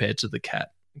outcome compared to the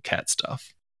cat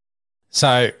stuff.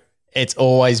 So it's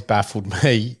always baffled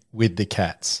me with the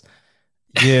cats.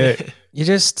 Yeah,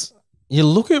 you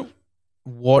look at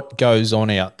what goes on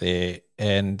out there,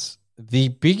 and the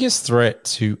biggest threat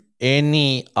to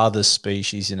any other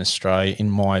species in Australia, in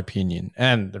my opinion,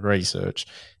 and the research,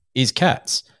 is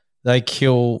cats. They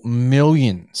kill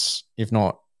millions, if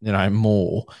not,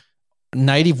 more,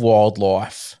 native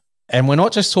wildlife. And we're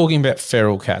not just talking about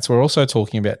feral cats. We're also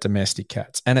talking about domestic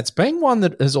cats. And it's been one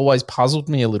that has always puzzled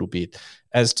me a little bit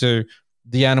as to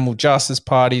the Animal Justice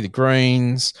Party, the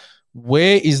Greens.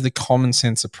 Where is the common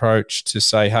sense approach to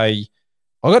say, hey,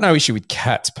 I've got no issue with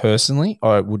cats personally.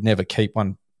 I would never keep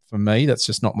one for me. That's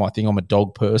just not my thing. I'm a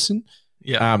dog person.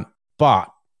 Yeah.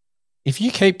 But if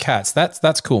you keep cats,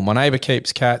 that's cool. My neighbor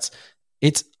keeps cats.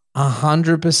 It's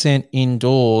 100%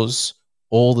 indoors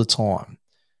all the time.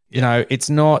 It's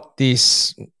not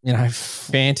this,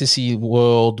 fantasy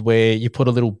world where you put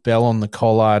a little bell on the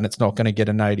collar and it's not going to get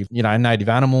a native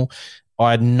animal.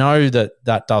 I know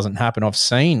that doesn't happen.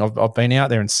 I've been out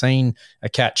there and seen a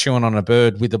cat chewing on a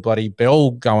bird with a bloody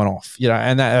bell going off,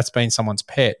 and that's been someone's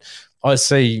pet. I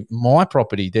see my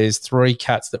property. There's 3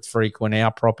 cats that frequent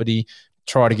our property,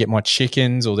 try to get my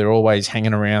chickens, or they're always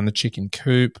hanging around the chicken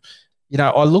coop.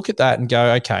 I look at that and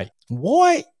go, okay,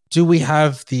 why do we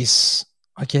have this,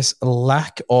 I guess, a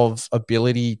lack of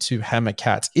ability to hammer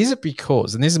cats? Is it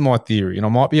because, and this is my theory, and I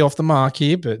might be off the mark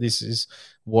here, but this is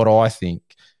what I think.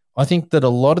 I think that a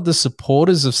lot of the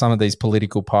supporters of some of these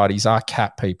political parties are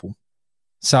cat people.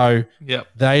 So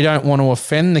they don't want to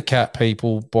offend the cat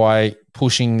people by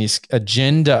pushing this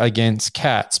agenda against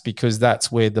cats because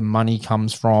that's where the money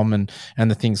comes from and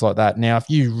the things like that. Now, if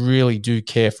you really do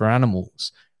care for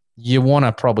animals, you want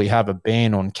to probably have a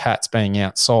ban on cats being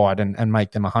outside and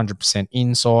make them 100%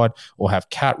 inside, or have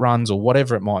cat runs or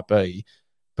whatever it might be.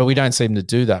 But we don't seem to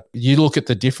do that. You look at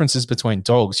the differences between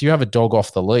dogs. You have a dog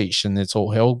off the leash and it's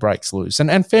all hell breaks loose.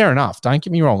 And fair enough. Don't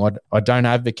get me wrong. I don't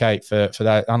advocate for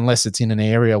that unless it's in an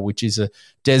area which is a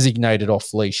designated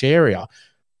off-leash area.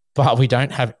 But we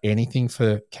don't have anything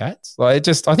for cats. I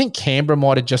think Canberra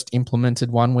might have just implemented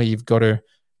one where you've got to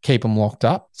keep them locked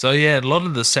up. So, yeah, a lot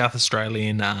of the South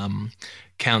Australian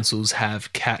councils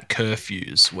have cat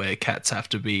curfews where cats have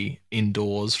to be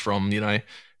indoors from,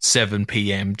 7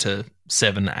 p.m. to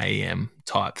 7 a.m.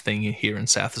 type thing here in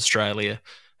South Australia.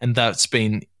 And that's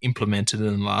been implemented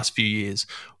in the last few years.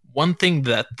 One thing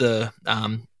that the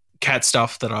cat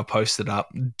stuff that I posted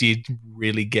up did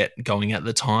really get going at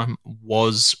the time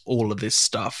was all of this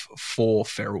stuff for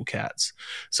feral cats.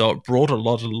 So it brought a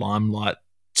lot of limelight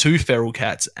to feral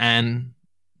cats and,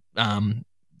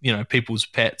 people's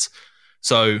pets.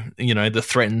 So, the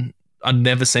threatened, I've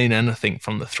never seen anything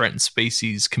from the Threatened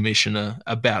Species Commissioner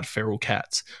about feral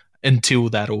cats until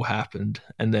that all happened.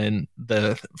 And then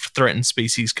the Threatened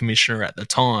Species Commissioner at the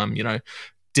time,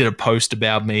 did a post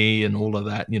about me and all of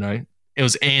that, it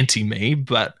was anti-me,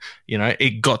 but,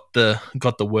 it got the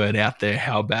word out there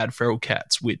how bad feral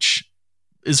cats, which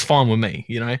is fine with me,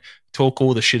 talk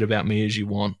all the shit about me as you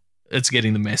want. It's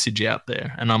getting the message out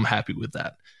there and I'm happy with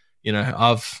that.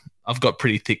 I've got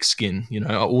pretty thick skin,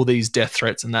 all these death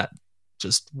threats and that,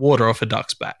 just water off a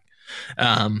duck's back.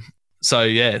 So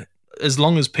yeah, as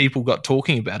long as people got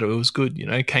talking about it, it was good.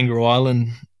 Kangaroo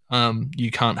Island,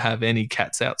 you can't have any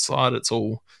cats outside. It's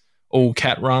all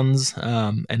cat runs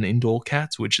and indoor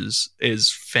cats, which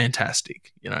is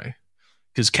fantastic,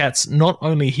 because cats, not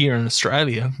only here in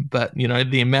Australia, but,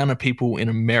 the amount of people in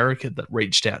America that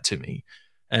reached out to me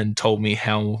and told me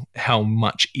how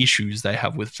much issues they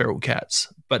have with feral cats.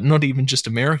 But not even just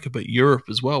America, but Europe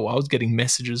as well. I was getting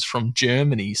messages from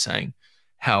Germany saying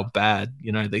how bad,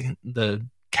 the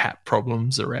cat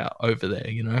problems are out over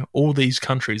there. All these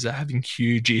countries are having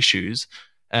huge issues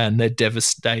and they're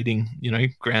devastating,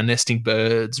 ground nesting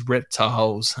birds,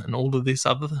 reptiles, and all of these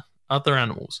other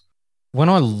animals. When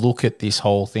I look at this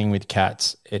whole thing with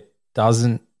cats, it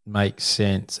doesn't make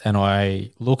sense. And I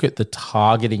look at the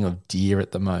targeting of deer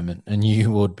at the moment, and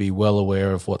you would be well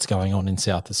aware of what's going on in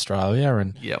South Australia.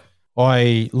 And yep.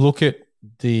 I look at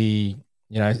the,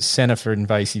 Centre for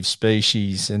Invasive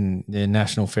Species and their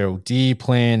National Feral Deer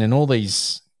Plan and all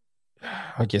these,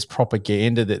 I guess,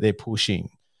 propaganda that they're pushing.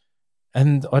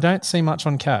 And I don't see much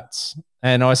on cats.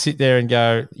 And I sit there and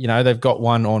go, they've got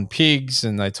one on pigs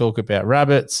and they talk about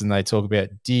rabbits and they talk about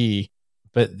deer,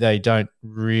 but they don't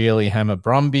really hammer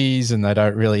brumbies and they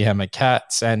don't really hammer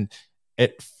cats. And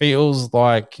it feels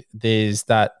like there's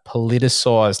that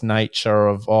politicized nature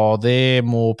of, they're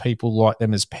more people like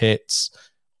them as pets.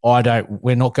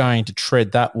 We're not going to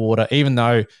tread that water, even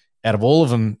though out of all of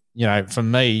them, for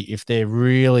me, if they're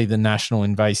really the National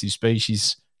Invasive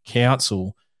Species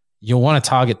Council, you want to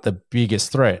target the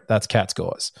biggest threat. That's cats,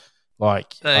 guys. I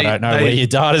don't know where your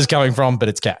data's coming from, but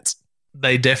it's cats.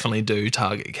 They definitely do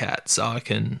target cats. I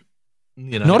can,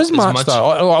 not as much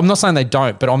though. I'm not saying they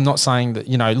don't, but I'm not saying that,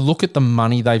 look at the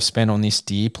money they've spent on this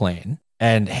deer plan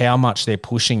and how much they're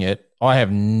pushing it. I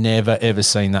have never, ever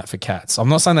seen that for cats. I'm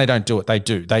not saying they don't do it. They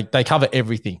do. They cover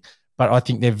everything, but I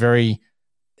think they're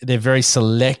very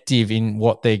selective in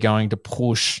what they're going to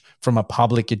push from a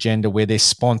public agenda where they're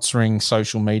sponsoring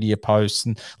social media posts.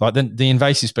 And like the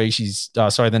invasive species,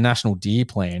 the National Deer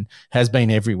Plan has been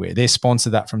everywhere. They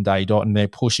sponsor that from day dot and they're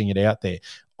pushing it out there.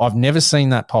 I've never seen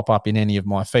that pop up in any of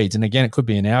my feeds. And again, it could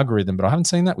be an algorithm, but I haven't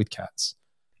seen that with cats.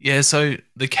 Yeah, so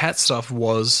the cat stuff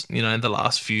was, the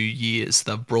last few years,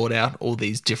 they've brought out all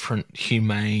these different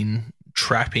humane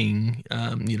trapping,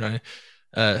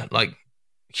 like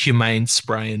humane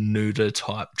spray and neuter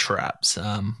type traps.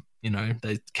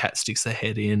 The cat sticks their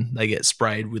head in, they get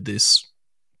sprayed with this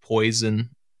poison,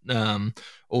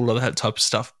 all of that type of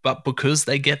stuff. But because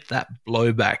they get that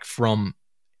blowback from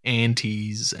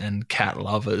antis and cat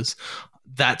lovers,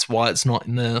 that's why it's not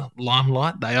in the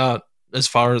limelight. They are, as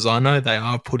far as I know, they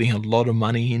are putting a lot of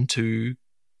money into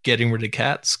getting rid of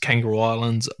cats. Kangaroo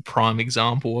Island's a prime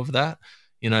example of that.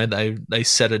 They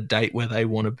set a date where they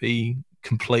want to be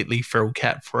completely feral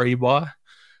cat free by,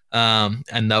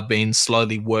 and they've been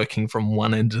slowly working from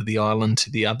one end of the island to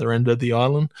the other end of the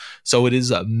island. So it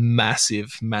is a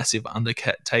massive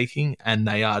undertaking, and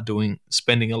they are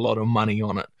spending a lot of money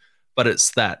on it. But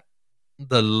it's that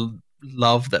the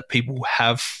love that people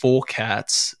have for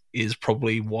cats is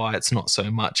probably why it's not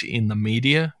so much in the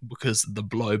media, because of the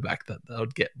blowback that they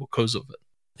would get because of it.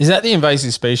 Is that the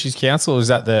Invasive Species Council, or is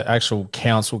that the actual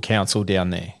council down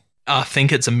there? I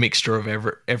think it's a mixture of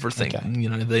everything. Okay. You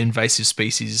know, the Invasive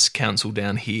Species Council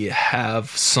down here have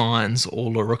signs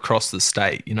all across the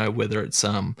state. You know, whether it's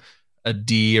a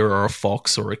deer or a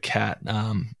fox or a cat.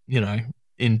 You know,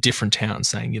 in different towns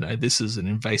saying, you know, this is an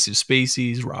invasive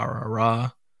species. Rah rah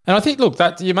rah. And I think, look,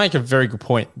 that you make a very good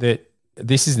point that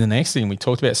this is the next thing. We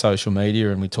talked about social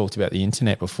media and we talked about the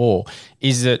internet before,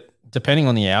 is that depending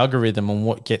on the algorithm and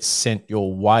what gets sent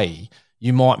your way,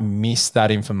 you might miss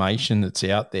that information that's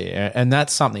out there. And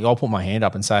that's something I'll put my hand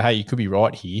up and say, hey, you could be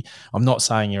right here. I'm not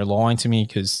saying you're lying to me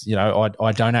because, you know,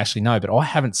 I don't actually know, but I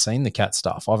haven't seen the cat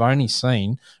stuff. I've only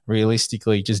seen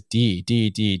realistically just deer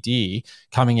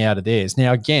coming out of theirs.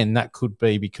 Now, again, that could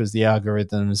be because the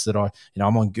algorithms that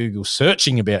I'm on Google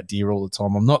searching about deer all the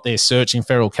time. I'm not there searching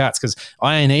feral cats because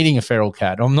I ain't eating a feral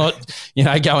cat. I'm not,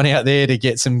 going out there to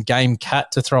get some game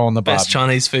cat to throw on the Best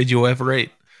barbie. Chinese food you'll ever eat.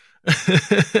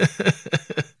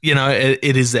 You know,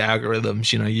 it is the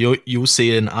algorithms. You know, you'll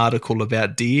see an article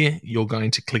about deer. You're going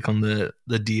to click on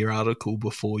the deer article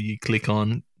before you click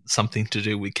on something to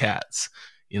do with cats.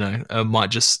 You know,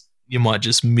 you might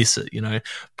just miss it. You know,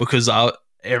 because I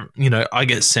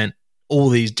get sent all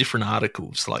these different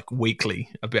articles like weekly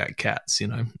about cats. You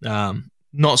know,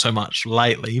 not so much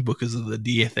lately because of the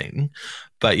deer thing,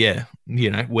 but yeah,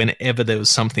 you know, whenever there was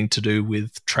something to do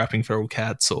with trapping feral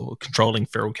cats or controlling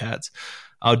feral cats,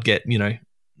 I'd get, you know,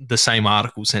 the same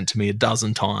article sent to me a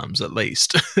dozen times at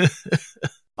least.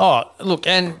 Oh, look,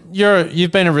 and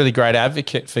you've been a really great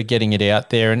advocate for getting it out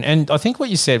there. And I think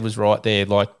what you said was right there.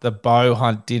 Like the bow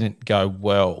hunt didn't go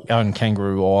well on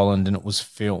Kangaroo Island and it was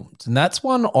filmed. And that's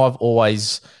one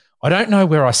I don't know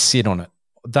where I sit on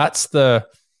it.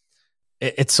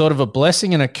 It's sort of a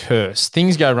blessing and a curse.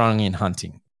 Things go wrong in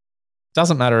hunting.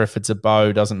 Doesn't matter if it's a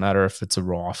bow, doesn't matter if it's a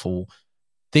rifle.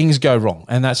 Things go wrong.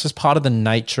 And that's just part of the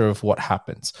nature of what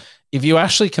happens. If you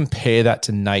actually compare that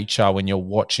to nature when you're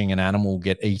watching an animal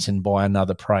get eaten by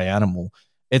another prey animal,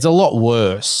 it's a lot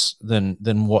worse than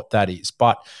what that is.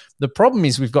 But the problem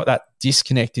is we've got that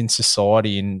disconnect in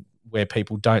society and where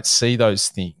people don't see those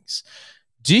things.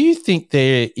 Do you think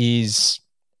there is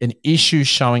an issue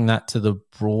showing that to the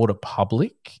broader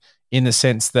public in the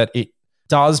sense that it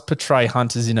does portray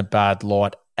hunters in a bad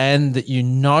light and that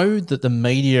that the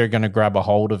media are going to grab a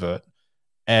hold of it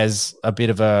as a bit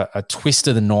of a twist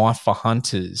of the knife for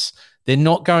hunters? They're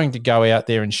not going to go out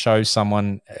there and show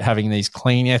someone having these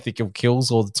clean, ethical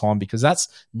kills all the time because that's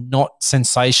not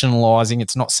sensationalizing.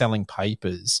 It's not selling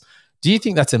papers. Do you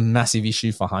think that's a massive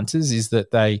issue for hunters, is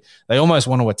that they almost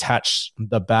want to attach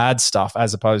the bad stuff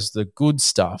as opposed to the good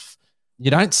stuff? You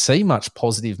don't see much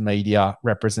positive media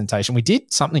representation. We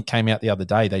did, something came out the other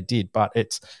day, they did, but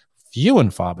it's few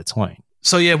and far between.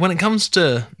 So yeah, when it comes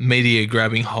to media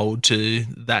grabbing hold to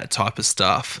that type of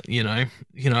stuff, you know,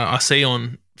 I see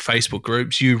on Facebook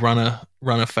groups, you run a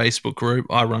Facebook group,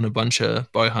 I run a bunch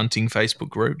of bow hunting Facebook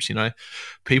groups, you know,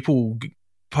 people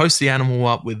post the animal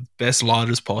up with best light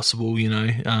as possible, you know,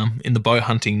 in the bow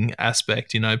hunting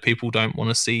aspect, you know, people don't want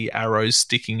to see arrows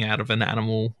sticking out of an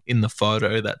animal in the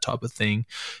photo, that type of thing.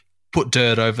 Put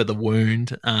dirt over the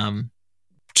wound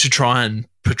to try and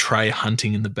portray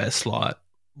hunting in the best light.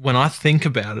 When I think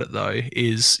about it, though,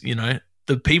 is, you know,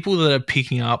 the people that are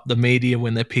picking up the media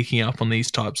when they're picking up on these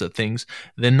types of things,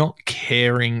 they're not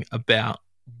caring about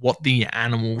what the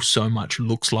animal so much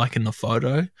looks like in the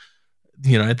photo.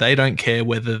 You know, they don't care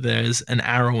whether there's an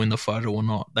arrow in the photo or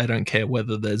not. They don't care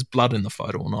whether there's blood in the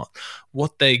photo or not.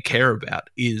 What they care about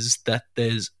is that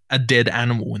there's a dead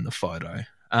animal in the photo.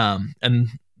 And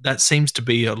that seems to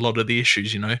be a lot of the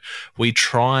issues, you know. We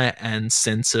try and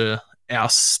censor our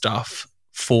stuff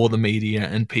for the media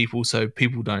and people, so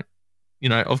people don't, you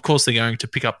know, of course they're going to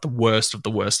pick up the worst of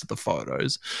the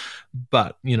photos,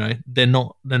 but, you know, they're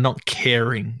not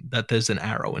caring that there's an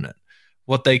arrow in it.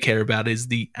 What they care about is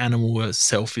the animal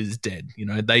itself is dead. You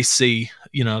know, they see,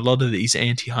 you know, a lot of these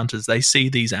anti-hunters, they see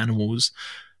these animals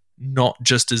not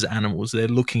just as animals. They're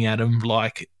looking at them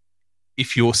like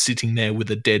if you're sitting there with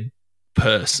a dead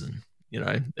person. You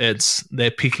know,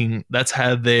 that's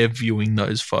how they're viewing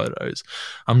those photos.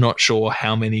 I'm not sure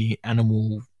how many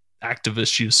animal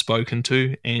activists you've spoken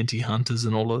to, anti-hunters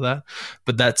and all of that,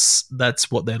 but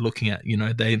that's what they're looking at. You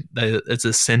know, they it's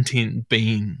a sentient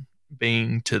being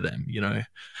to them, you know.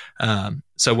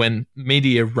 So when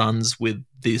media runs with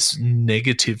this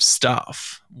negative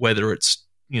stuff, whether it's,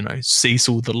 you know,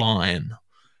 Cecil the lion,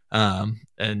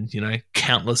 and, you know,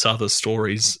 countless other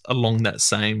stories along that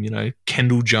same, you know,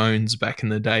 Kendall Jones back in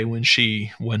the day when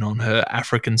she went on her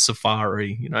African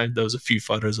safari, you know, there was a few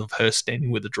photos of her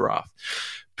standing with a giraffe.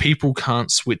 People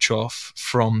can't switch off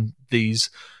from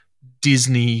these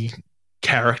Disney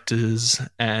characters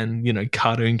and, you know,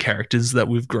 cartoon characters that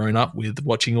we've grown up with,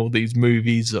 watching all these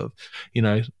movies of, you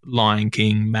know, Lion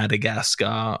King,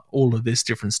 Madagascar, all of this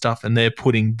different stuff. And they're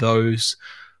putting those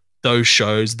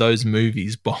shows, those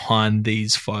movies behind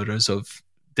these photos of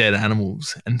dead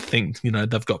animals and think, you know,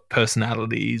 they've got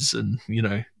personalities and, you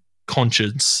know,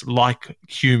 conscience like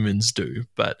humans do.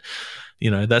 But,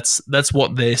 you know, that's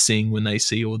what they're seeing when they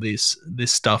see all this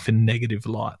stuff in negative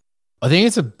light. I think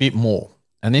it's a bit more.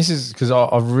 And this is because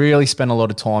I've really spent a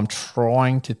lot of time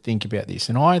trying to think about this.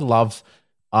 And I love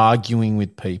arguing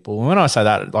with people. And when I say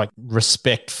that, like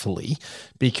respectfully,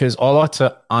 because I like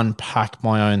to unpack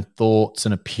my own thoughts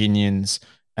and opinions.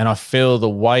 And I feel the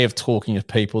way of talking to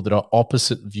people that are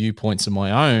opposite viewpoints of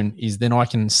my own is then I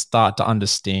can start to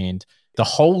understand the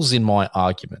holes in my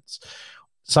arguments.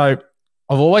 So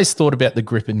I've always thought about the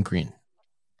grip and grin.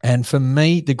 And for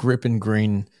me, the grip and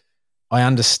grin, I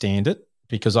understand it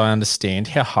because I understand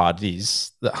how hard it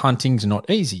is, that hunting's not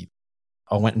easy.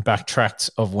 I went and backtracked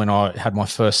of when I had my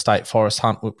first state forest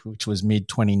hunt, which was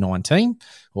mid-2019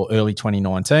 or early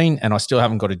 2019, and I still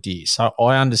haven't got a deer. So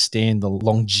I understand the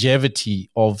longevity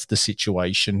of the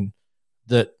situation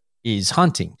that is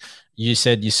hunting. You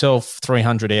said yourself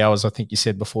 300 hours, I think you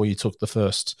said, before you took the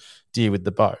first deer with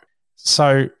the bow.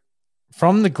 So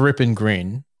from the grip and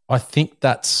grin, I think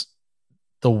that's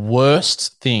the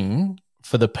worst thing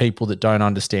for the people that don't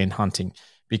understand hunting,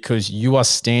 because you are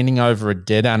standing over a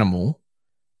dead animal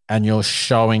and you're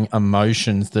showing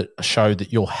emotions that show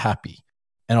that you're happy.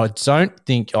 And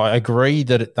I agree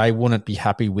that they wouldn't be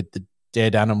happy with the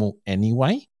dead animal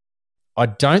anyway. I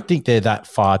don't think they're that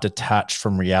far detached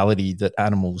from reality that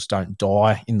animals don't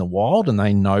die in the wild and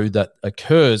they know that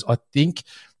occurs. I think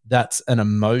that's an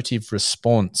emotive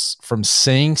response from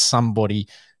seeing somebody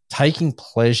taking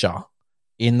pleasure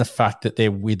in the fact that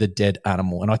they're with a dead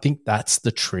animal. And I think that's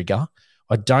the trigger.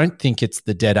 I don't think it's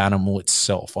the dead animal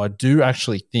itself. I do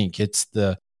actually think it's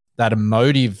that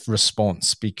emotive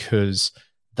response, because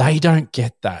they don't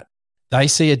get that. They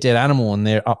see a dead animal and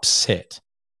they're upset.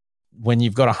 When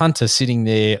you've got a hunter sitting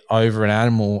there over an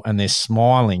animal and they're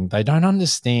smiling, they don't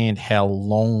understand how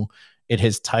long it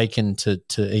has taken to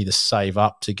either save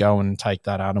up to go and take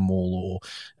that animal or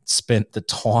spent the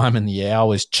time and the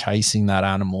hours chasing that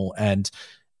animal. And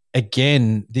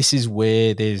again, this is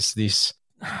where there's this,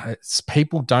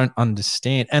 people don't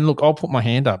understand. And look, I'll put my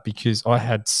hand up because I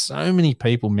had so many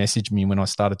people message me when I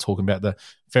started talking about the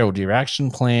feral deer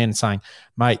action plan saying,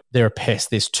 mate, they're a pest.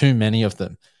 There's too many of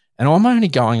them. And I'm only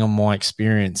going on my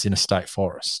experience in a state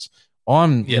forest. I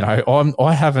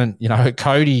haven't,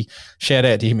 Cody, shout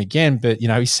out to him again, but,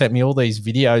 he sent me all these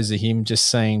videos of him just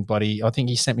seeing I think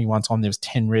he sent me one time there was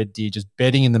 10 red deer just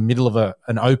bedding in the middle of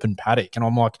an open paddock. And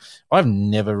I'm like, I've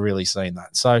never really seen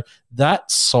that. So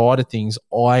that side of things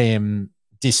I am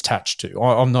detached to.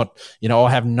 I'm not,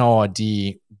 I have no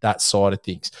idea that side of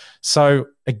things. So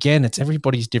again, it's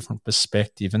everybody's different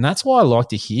perspective. And that's why I like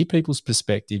to hear people's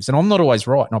perspectives. And I'm not always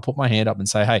right. And I'll put my hand up and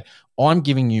say, hey, I'm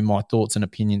giving you my thoughts and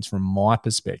opinions from my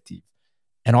perspective.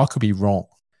 And I could be wrong.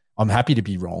 I'm happy to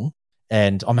be wrong.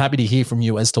 And I'm happy to hear from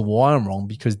you as to why I'm wrong,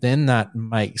 because then that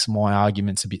makes my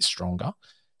arguments a bit stronger.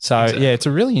 So exactly. Yeah, it's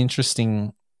a really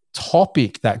interesting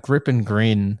topic, that grip and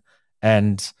grin.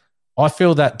 And I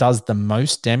feel that does the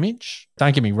most damage.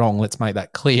 Don't get me wrong. Let's make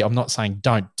that clear. I'm not saying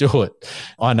don't do it.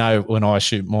 I know when I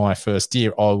shoot my first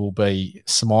deer, I will be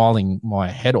smiling my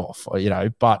head off,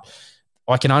 but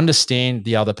I can understand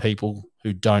the other people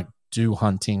who don't do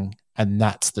hunting, and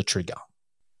that's the trigger.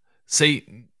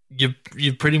 See,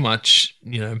 you pretty much,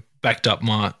 backed up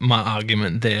my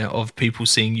argument there of people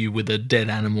seeing you with a dead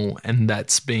animal and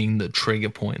that's being the trigger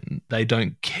point. They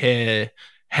don't care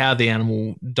how the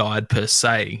animal died per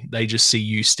se. They just see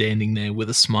you standing there with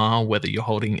a smile, whether you're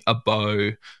holding a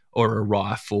bow or a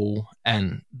rifle,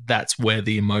 and that's where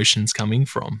the emotion's coming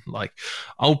from. Like,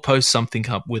 I'll post something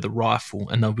up with a rifle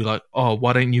and they'll be like, oh,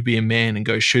 why don't you be a man and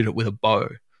go shoot it with a bow?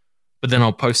 But then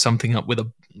I'll post something up with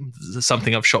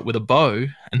something I've shot with a bow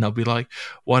and they'll be like,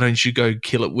 why don't you go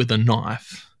kill it with a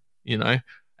knife? And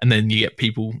then you get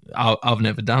people, I've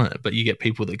never done it, but you get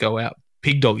people that go out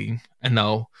pig dogging and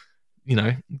they'll,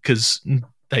 because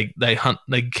they hunt,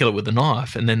 they kill it with a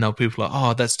knife, and then they'll people like,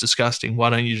 oh, that's disgusting. Why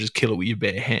don't you just kill it with your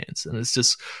bare hands? And it's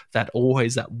just that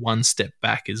always that one step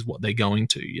back is what they're going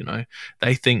to,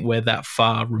 They think we're that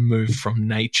far removed from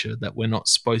nature that we're not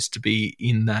supposed to be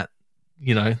in that,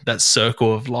 that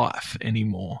circle of life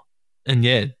anymore. And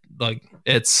yeah, like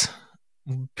it's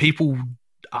people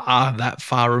are that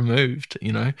far removed,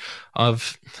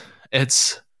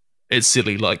 it's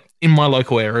silly. Like in my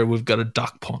local area, we've got a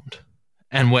duck pond.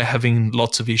 And we're having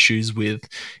lots of issues with,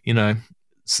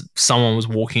 someone was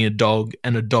walking a dog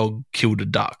and a dog killed a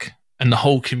duck, and the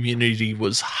whole community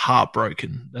was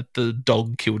heartbroken that the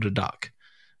dog killed a duck.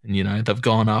 And they've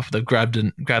gone up, they've grabbed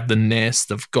the nest,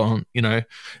 they've gone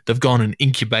and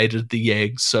incubated the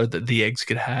eggs so that the eggs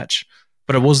could hatch.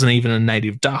 But it wasn't even a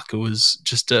native duck; it was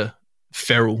just a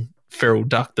feral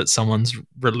duck that someone's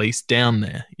released down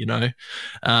there.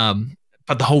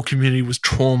 But the whole community was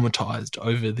traumatized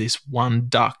over this one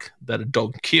duck that a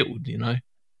dog killed.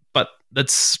 But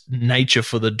that's nature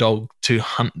for the dog to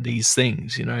hunt these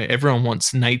things. Everyone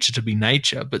wants nature to be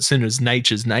nature, but as soon as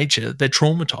nature's nature, they're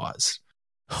traumatized.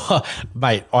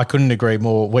 Mate, I couldn't agree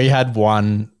more. We had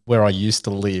one where I used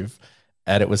to live,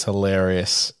 and it was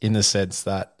hilarious in the sense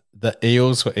that the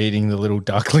eels were eating the little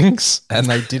ducklings, and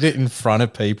they did it in front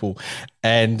of people.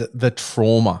 And the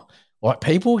trauma, like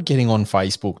people were getting on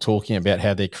Facebook talking about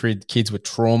how their kids were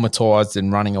traumatized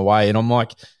and running away. And I'm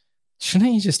like,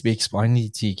 shouldn't you just be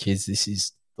explaining to your kids this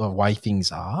is the way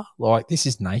things are? Like, this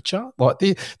is nature. Like,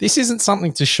 this isn't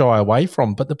something to shy away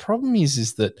from. But the problem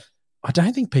is that I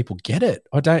don't think people get it.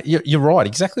 You're right.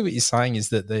 Exactly what you're saying is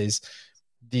that there's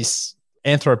this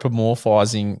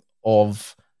anthropomorphizing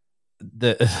of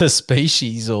the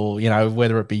species, or,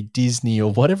 whether it be Disney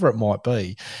or whatever it might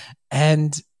be.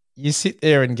 And you sit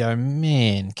there and go,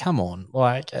 man, come on.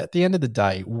 Like, at the end of the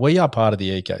day, we are part of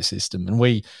the ecosystem,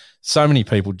 and so many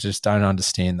people just don't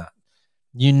understand that.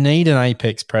 You need an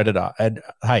apex predator. And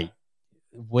hey,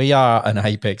 we are an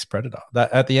apex predator.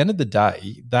 That at the end of the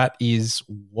day, that is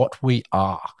what we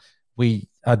are. We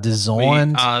are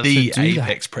designed to do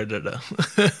apex that. Predator.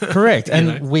 Correct.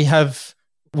 And we have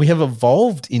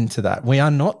evolved into that. We are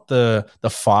not the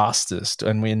fastest,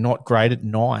 and we're not great at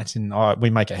night, and we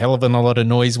make a hell of a lot of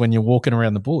noise when you're walking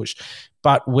around the bush.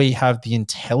 But we have the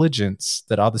intelligence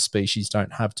that other species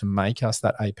don't have to make us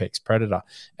that apex predator.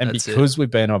 And because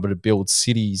we've been able to build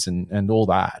cities and all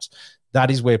that, that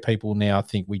is where people now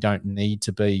think we don't need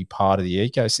to be part of the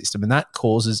ecosystem, and that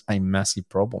causes a massive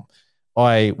problem.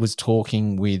 I was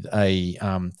talking with a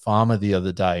farmer the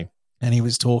other day, and he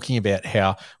was talking about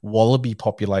how wallaby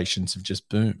populations have just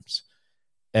boomed,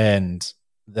 and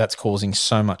that's causing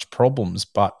so much problems.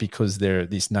 But because they're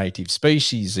this native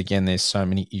species, again, there's so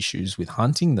many issues with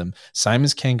hunting them, same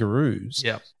as kangaroos.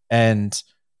 Yeah. And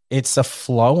it's a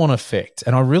flow-on effect.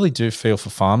 And I really do feel for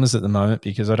farmers at the moment,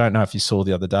 because I don't know if you saw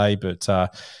the other day, but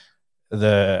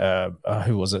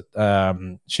who was it?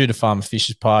 Shooter Farmer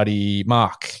Fishers Party,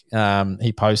 Mark,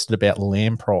 he posted about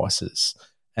lamb prices,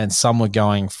 and some were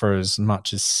going for as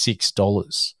much as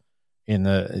 $6 in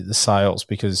the sales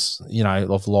because,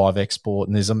 of live export.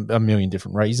 And there's a million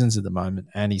different reasons at the moment.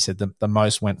 And he said the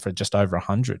most went for just over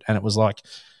 100. And it was like,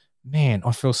 man,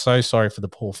 I feel so sorry for the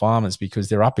poor farmers, because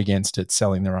they're up against it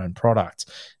selling their own product.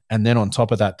 And then on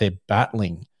top of that, they're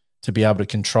battling to be able to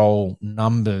control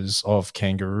numbers of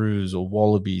kangaroos or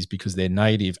wallabies because they're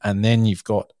native. And then you've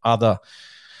got other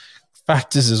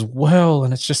factors as well.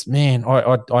 And it's just, man,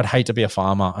 I'd hate to be a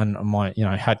farmer. And my,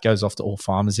 hat goes off to all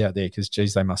farmers out there, because,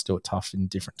 geez, they must do it tough in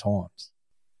different times.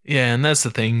 Yeah, and that's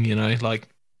the thing, like,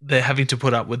 they're having to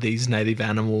put up with these native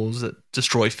animals that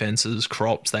destroy fences,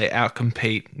 crops. They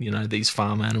outcompete, these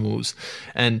farm animals.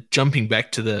 And jumping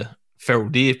back to the feral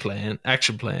deer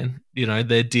action plan,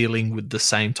 they're dealing with the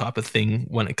same type of thing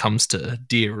when it comes to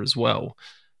deer as well.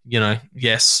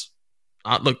 Yes,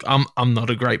 look, I'm not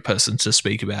a great person to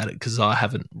speak about it because I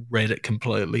haven't read it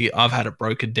completely. I've had it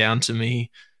broken down to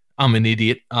me. I'm an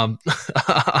idiot. I'm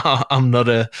not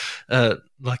a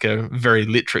very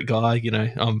literate guy.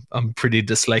 I'm pretty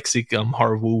dyslexic. I'm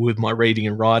horrible with my reading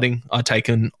and writing. I take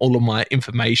in all of my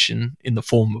information in the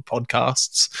form of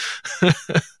podcasts.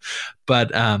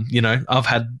 But I've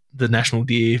had the National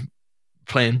Deer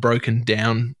Plan broken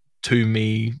down to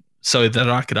me so that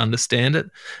I could understand it.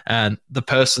 And the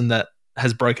person that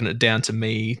has broken it down to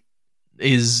me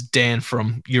is Dan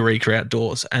from Eureka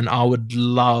Outdoors, and I would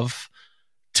love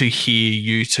to hear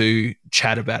you two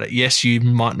chat about it. Yes, you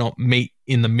might not meet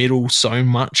in the middle so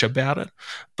much about it,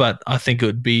 but I think it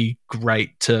would be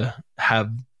great to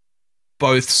have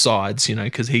both sides,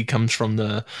 because he comes from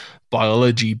the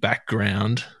biology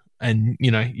background and,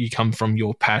 you come from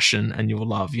your passion and your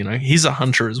love. He's a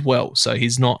hunter as well, so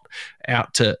he's not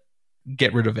out to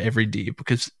get rid of every deer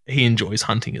because he enjoys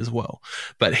hunting as well,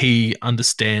 but he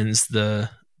understands the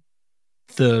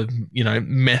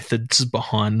methods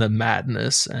behind the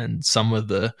madness and some of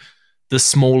the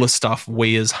smaller stuff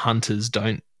we as hunters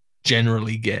don't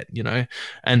generally get,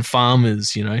 and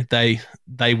farmers,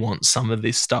 they want some of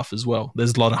this stuff as well.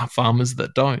 There's a lot of farmers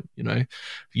that don't,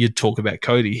 you talk about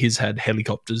Cody, he's had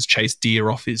helicopters chase deer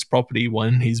off his property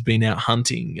when he's been out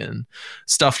hunting and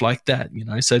stuff like that,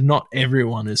 so not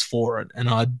everyone is for it. And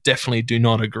I definitely do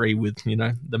not agree with,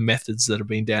 the methods that have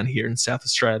been down here in South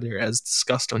Australia, as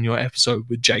discussed on your episode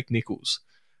with Jake Nichols.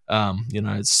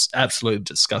 It's absolutely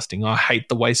disgusting. I hate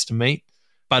the waste of meat,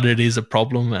 but it is a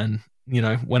problem. And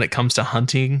when it comes to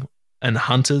hunting and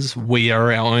hunters, we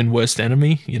are our own worst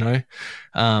enemy.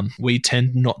 We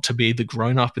tend not to be the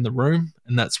grown up in the room,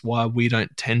 and that's why we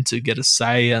don't tend to get a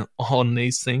say on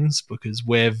these things, because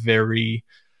we're very,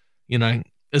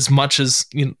 as much as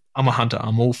I'm a hunter,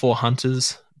 I'm all for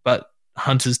hunters, but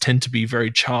hunters tend to be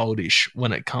very childish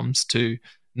when it comes to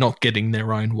not getting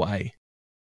their own way.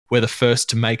 We're the first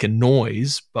to make a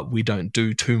noise, but we don't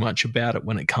do too much about it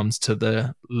when it comes to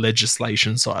the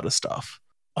legislation side of stuff.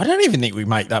 I don't even think we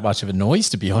make that much of a noise,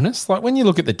 to be honest. Like when you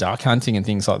look at the duck hunting and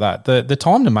things like that, the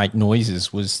time to make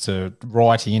noises was to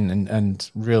write in and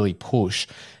really push.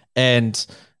 And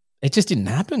it just didn't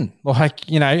happen. Like,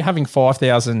 having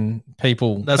 5,000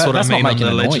 people. That's what I mean on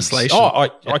the legislation.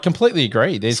 I completely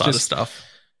agree. There's side just of stuff.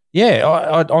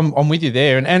 Yeah, I'm with you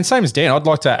there. And same as Dan, I'd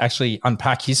like to actually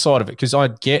unpack his side of it, because I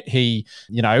get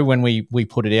when we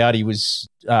put it out, he was,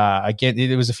 again,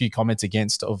 there was a few comments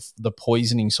against of the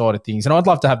poisoning side of things. And I'd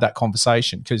love to have that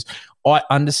conversation, because I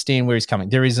understand where he's coming.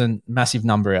 There is a massive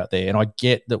number out there, and I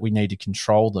get that we need to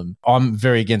control them. I'm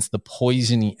very against the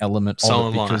poisoning element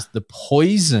of it, because the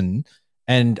poison...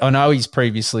 And I know he's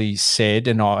previously said,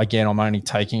 and I'm only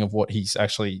taking of what he's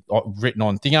actually written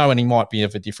on Thingo, and he might be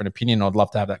of a different opinion. I'd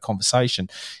love to have that conversation.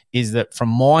 Is that from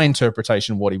my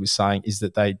interpretation, what he was saying is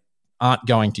that they aren't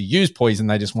going to use poison;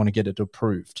 they just want to get it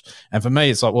approved. And for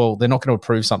me, it's like, well, they're not going to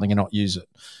approve something and not use it.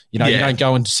 You don't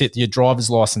go and sit your driver's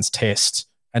license test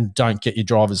and don't get your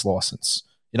driver's license.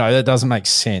 That doesn't make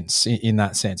sense in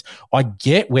that sense. I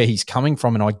get where he's coming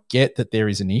from, and I get that there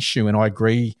is an issue, and I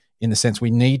agree in the sense we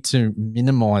need to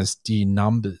minimize deer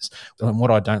numbers. And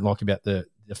what I don't like about the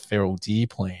feral deer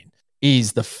plan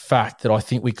is the fact that I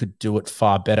think we could do it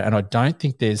far better. And I don't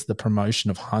think there's the promotion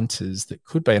of hunters that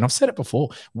could be. And I've said it before,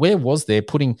 where was there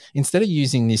instead of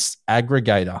using this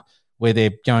aggregator where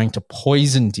they're going to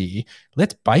poison deer,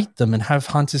 let's bait them and have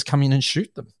hunters come in and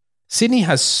shoot them. Sydney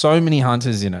has so many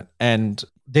hunters in it, and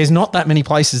there's not that many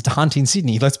places to hunt in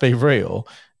Sydney, let's be real.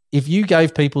 If you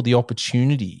gave people the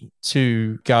opportunity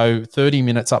to go 30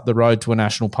 minutes up the road to a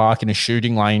national park in a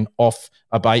shooting lane off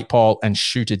a bait pile and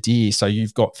shoot a deer so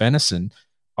you've got venison,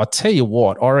 I tell you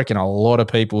what, I reckon a lot of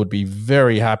people would be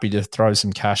very happy to throw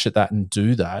some cash at that and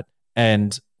do that,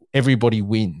 and everybody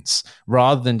wins,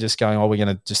 rather than just going, we're going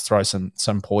to just throw some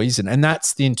poison. And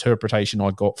that's the interpretation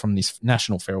I got from this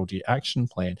National Feral Deer Action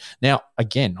Plan. Now,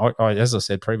 again, I as I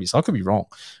said previously, I could be wrong,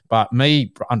 but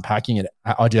me unpacking it,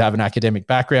 I do have an academic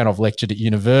background. I've lectured at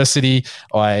university.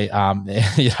 I've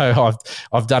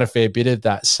done a fair bit of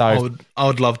that. So I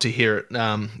would love to hear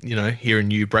it,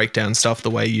 hearing you break down stuff the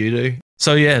way you do.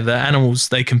 So yeah, the animals,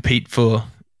 they compete for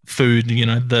food.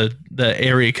 The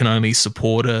area can only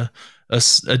support a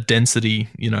density,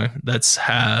 that's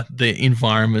how the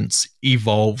environment's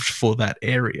evolved for that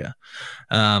area.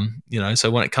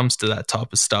 So when it comes to that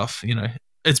type of stuff,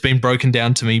 it's been broken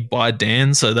down to me by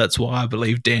Dan. So that's why I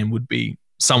believe Dan would be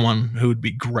someone who would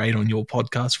be great on your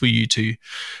podcast for you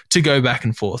to go back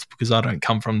and forth, because I don't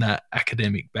come from that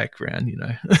academic background,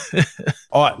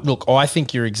 I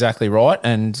think you're exactly right.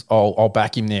 And I'll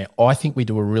back him there. I think we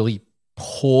do a really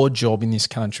poor job in this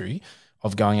country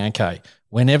of going, okay,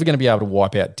 we're never going to be able to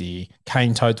wipe out deer,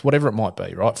 cane toads, whatever it might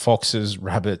be, right? Foxes,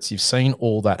 rabbits, you've seen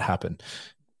all that happen.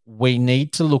 We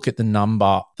need to look at the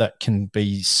number that can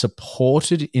be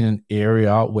supported in an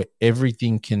area where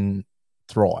everything can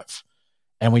thrive.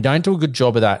 And we don't do a good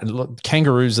job of that. And look,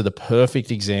 kangaroos are the perfect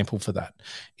example for that.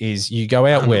 Is you go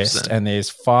out 100%. West and there's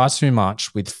far too much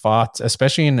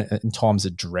especially in times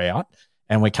of drought,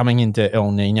 and we're coming into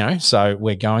El Nino. So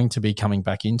we're going to be coming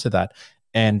back into that.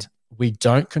 And we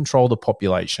don't control the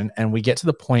population, and we get to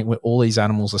the point where all these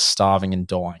animals are starving and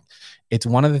dying. It's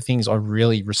one of the things I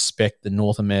really respect the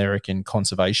North American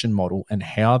conservation model, and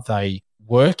how they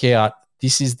work out,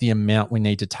 this is the amount we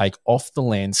need to take off the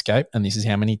landscape, and this is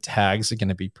how many tags are going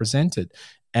to be presented.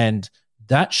 And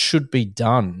that should be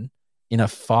done in a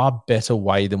far better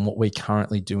way than what we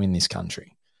currently do in this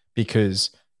country, because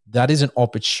that is an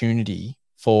opportunity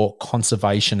for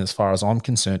conservation as far as I'm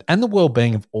concerned, and the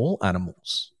well-being of all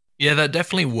animals. Yeah, that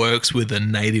definitely works with a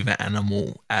native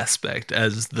animal aspect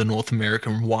as the North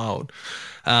American wild.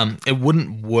 It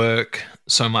wouldn't work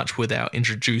so much with our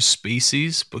introduced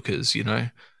species, because,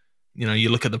 you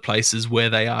look at the places where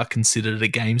they are considered a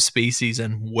game species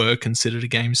and were considered a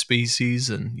game species,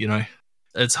 and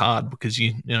it's hard because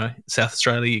South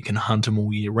Australia, you can hunt them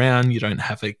all year round. You don't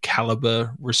have a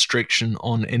caliber restriction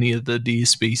on any of the deer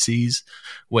species,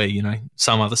 where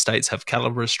some other states have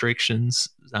caliber restrictions.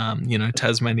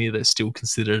 Tasmania, they're still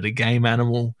considered a game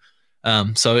animal.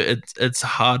 So it's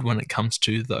hard when it comes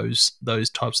to those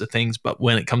types of things. But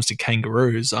when it comes to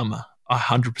kangaroos, I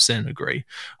 100% agree.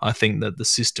 I think that the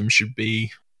system should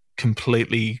be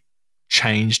completely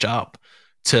changed up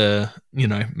to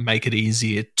make it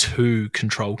easier to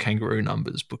control kangaroo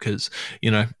numbers, because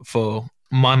for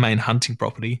my main hunting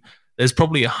property, there's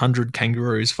probably 100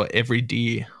 kangaroos for every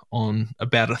deer on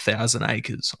about 1,000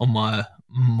 acres on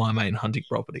my main hunting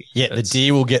property. Yeah, the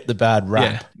deer will get the bad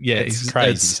rap. Yeah, it's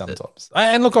crazy sometimes.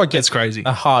 And look, I get it's crazy.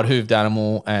 A hard-hooved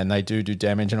animal, and they do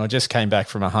damage. And I just came back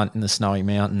from a hunt in the Snowy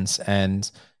Mountains,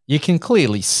 and you can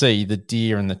clearly see the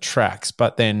deer in the tracks,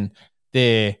 but then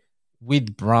they're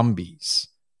with brumbies.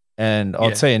 And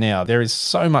I'll tell you now, there is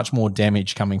so much more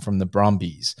damage coming from the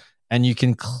brumbies, and you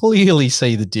can clearly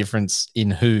see the difference in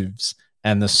hooves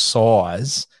and the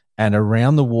size, and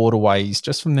around the waterways,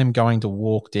 just from them going to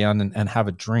walk down and have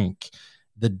a drink.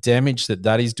 The damage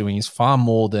that is doing is far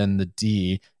more than the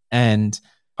deer. And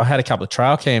I had a couple of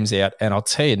trail cams out, and I'll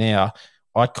tell you now,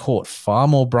 I caught far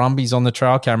more brumbies on the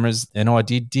trail cameras than I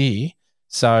did deer.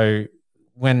 So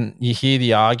when you hear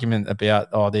the argument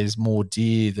about, there's more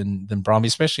deer than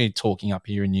brumbies, especially talking up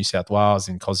here in New South Wales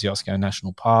in Kosciuszko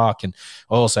National Park, and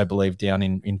I also believe down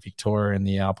in Victoria in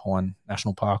the Alpine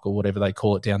National Park, or whatever they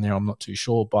call it down there, I'm not too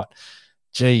sure. But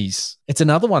geez, it's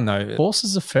another one though.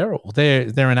 Horses are feral. They're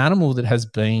an animal that has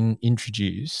been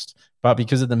introduced, but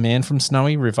because of the Man from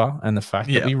Snowy River and the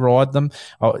fact that we ride them,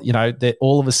 that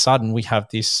all of a sudden we have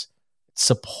this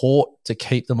support to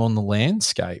keep them on the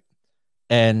landscape.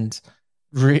 And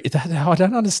I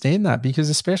don't understand that, because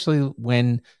especially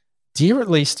when deer at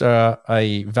least are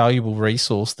a valuable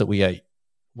resource that we eat,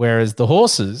 whereas the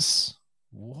horses,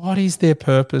 what is their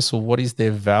purpose or what is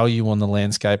their value on the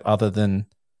landscape other than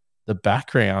the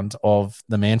background of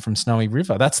the Man from Snowy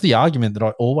River? That's the argument that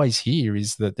I always hear,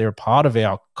 is that they're a part of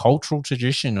our cultural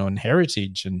tradition and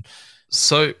heritage. And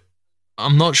so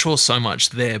I'm not sure so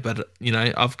much there, but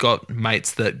I've got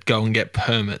mates that go and get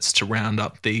permits to round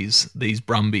up these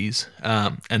brumbies,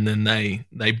 and then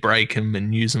they break them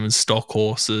and use them as stock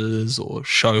horses or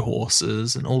show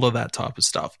horses and all of that type of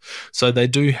stuff. So they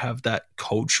do have that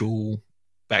cultural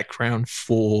background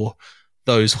for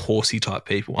those horsey type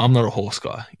people. I'm not a horse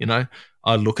guy,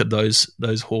 I look at those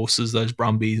horses, those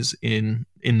brumbies in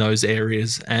those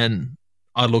areas, and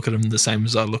I look at them the same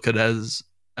as I look at as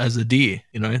a deer.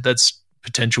 That's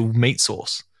potential meat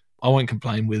source. I won't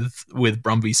complain with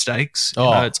brumby steaks.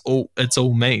 It's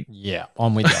all meat. Yeah,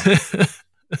 I'm with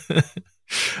you.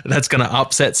 That's going to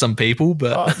upset some people,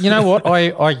 but you know what?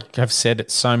 I have said it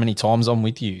so many times. I'm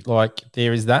with you. Like,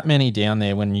 there is that many down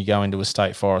there when you go into a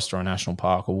state forest or a national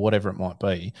park or whatever it might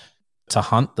be, to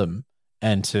hunt them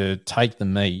and to take the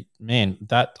meat. Man,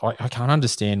 that I can't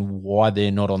understand why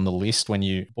they're not on the list when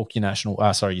you book your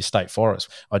state forest.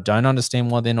 I don't understand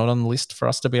why they're not on the list for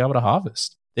us to be able to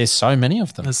harvest. There's so many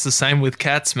of them. It's the same with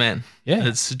cats, man. Yeah.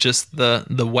 It's just the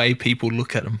way people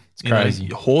look at them. It's crazy.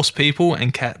 Horse people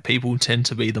and cat people tend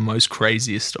to be the most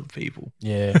craziest of people.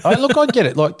 Yeah. Look, I get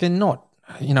it. Like, they're not,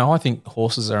 I think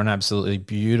horses are an absolutely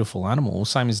beautiful animal.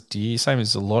 Same as deer, same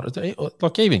as a lot of,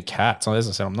 like, even cats. As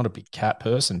I said, I'm not a big cat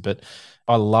person, but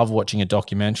I love watching a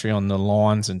documentary on the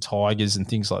lions and tigers and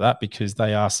things like that, because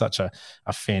they are such a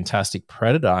fantastic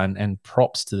predator, and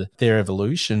props to their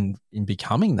evolution in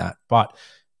becoming that. But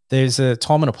there's a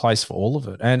time and a place for all of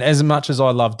it. And as much as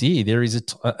I love deer, there is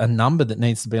a number that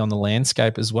needs to be on the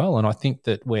landscape as well. And I think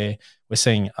that we're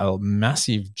seeing a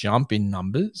massive jump in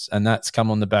numbers, and that's come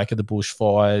on the back of the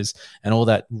bushfires and all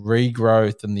that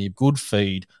regrowth and the good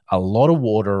feed, a lot of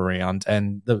water around,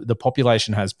 and the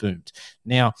population has boomed.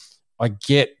 Now, I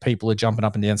get people are jumping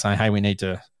up and down saying, hey, we need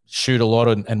to shoot a lot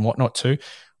and whatnot too.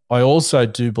 I also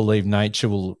do believe nature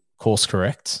will course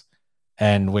correct,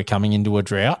 and we're coming into a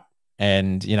drought.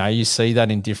 And, you see that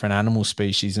in different animal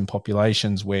species and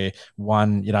populations where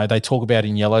they talk about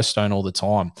in Yellowstone all the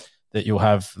time, that you'll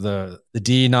have the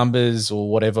deer numbers or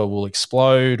whatever will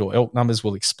explode, or elk numbers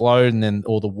will explode, and then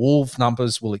or the wolf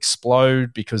numbers will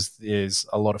explode because there's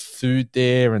a lot of food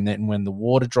there. And then when the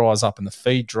water dries up and the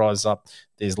feed dries up,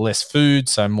 there's less food,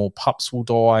 so more pups will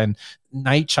die. And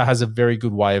nature has a very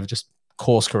good way of just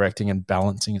course correcting and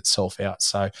balancing itself out.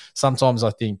 So sometimes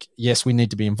I think, yes, we need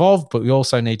to be involved, but we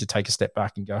also need to take a step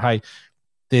back and go, hey,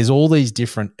 there's all these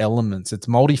different elements. It's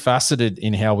multifaceted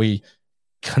in how we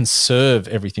conserve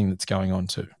everything that's going on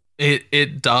too.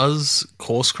 It does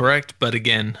course correct, but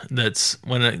again, that's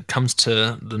when it comes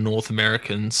to the North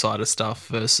American side of stuff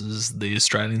versus the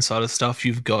Australian side of stuff.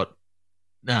 You've got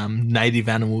native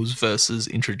animals versus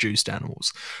introduced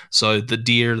animals. So the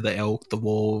deer, the elk, the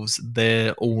wolves,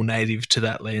 they're all native to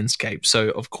that landscape. So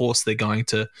of course they're going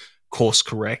to course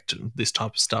correct this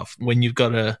type of stuff. When you've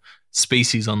got a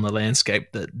species on the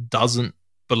landscape that doesn't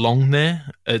belong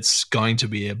there, it's going to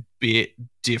be a bit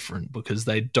different because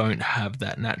they don't have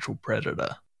that natural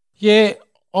predator. Yeah,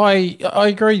 I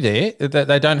agree there that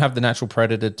they don't have the natural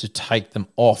predator to take them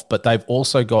off, but they've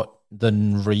also got the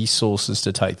resources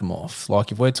to take them off.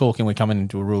 Like if we're coming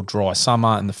into a real dry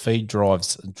summer and the feed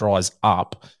dries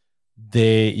up,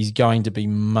 there is going to be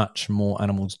much more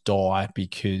animals die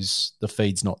because the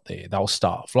feed's not there. They'll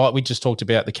starve. Like we just talked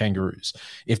about the kangaroos.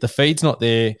 If the feed's not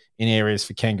there in areas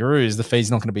for kangaroos, the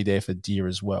feed's not going to be there for deer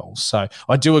as well. So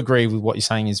I do agree with what you're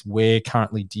saying is where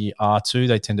currently deer are too.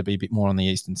 They tend to be a bit more on the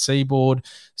eastern seaboard.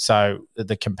 So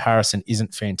the comparison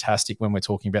isn't fantastic when we're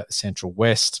talking about the Central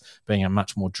West being a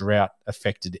much more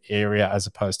drought-affected area as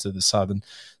opposed to the southern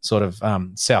sort of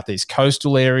southeast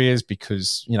coastal areas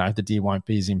because, the deer won't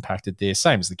be as impacted there,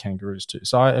 same as the kangaroos too.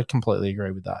 So I completely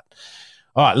agree with that.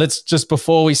 All right, let's just,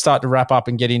 before we start to wrap up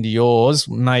and get into yours,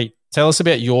 mate, tell us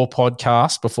about your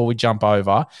podcast before we jump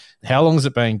over. How long has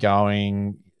it been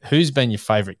going? Who's been your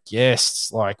favorite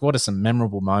guests? Like, what are some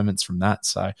memorable moments from that?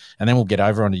 So, and then we'll get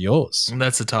over onto yours.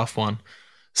 That's a tough one.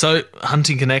 So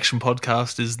Hunting Connection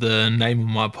Podcast is the name of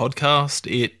my podcast.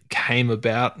 It came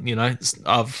about,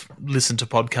 I've listened to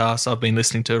podcasts. I've been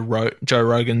listening to Joe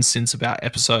Rogan since about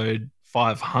episode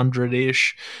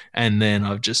 500-ish. And then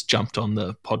I've just jumped on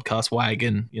the podcast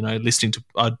wagon, listening to,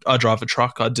 I drive a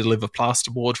truck. I deliver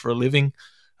plasterboard for a living.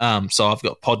 So I've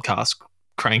got podcasts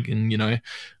cranking,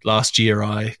 last year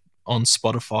on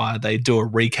Spotify, they do a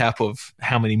recap of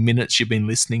how many minutes you've been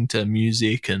listening to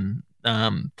music and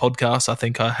podcasts. I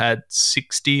think I had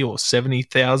 60 or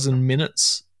 70,000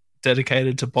 minutes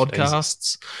dedicated to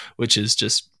podcasts, which is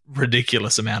just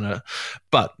ridiculous amount of,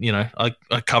 but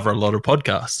I cover a lot of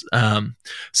podcasts.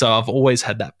 So I've always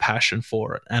had that passion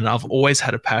for it. And I've always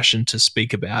had a passion to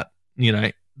speak about,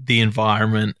 the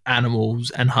environment, animals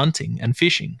and hunting and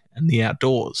fishing and the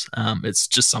outdoors. It's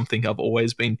just something I've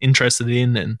always been interested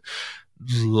in and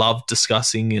love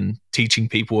discussing and teaching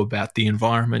people about the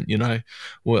environment. I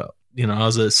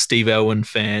was a Steve Irwin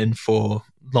fan for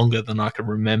longer than I can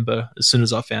remember. As soon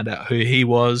as I found out who he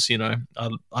was,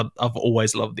 I've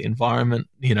always loved the environment.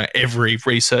 Every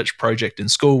research project in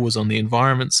school was on the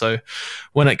environment. So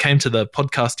when it came to the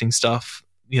podcasting stuff,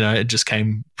 it just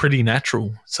came pretty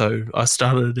natural. So I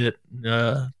started it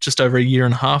just over a year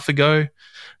and a half ago,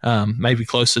 maybe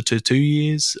closer to 2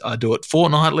 years. I do it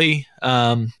fortnightly.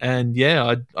 And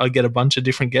yeah, I get a bunch of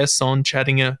different guests on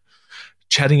chatting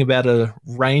about a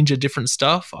range of different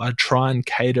stuff. I try and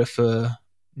cater for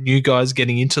new guys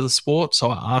getting into the sport.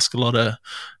 So I ask a lot of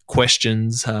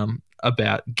questions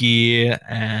about gear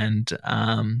and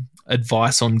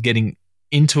advice on getting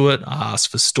into it. I ask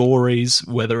for stories,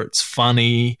 whether it's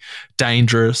funny,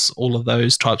 dangerous, all of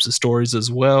those types of stories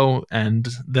as well. And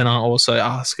then I also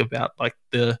ask about like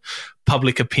the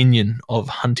public opinion of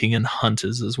hunting and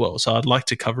hunters as well. So I'd like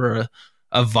to cover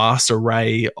a vast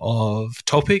array of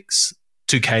topics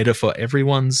to cater for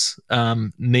everyone's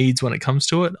needs when it comes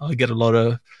to it. I get a lot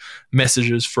of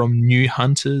messages from new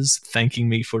hunters thanking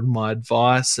me for my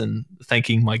advice and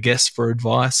thanking my guests for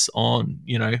advice on,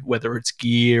 whether it's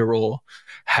gear or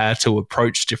how to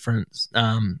approach different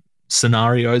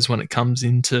scenarios when it comes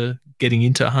into getting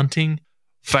into hunting.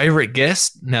 Favorite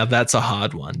guest? Now that's a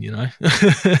hard one,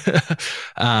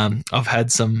 I've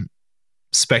had some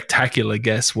spectacular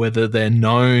guests, whether they're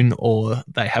known or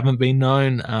they haven't been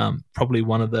known. Probably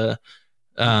one of the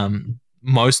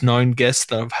most known guests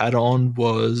that I've had on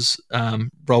was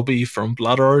Robbie from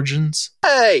Blood Origins.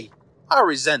 Hey, I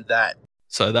resent that.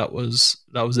 So that was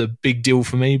a big deal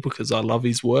for me because I love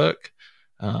his work.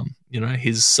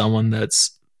 He's someone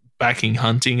that's backing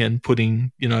hunting and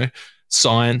putting,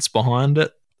 science behind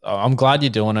it. I'm glad you're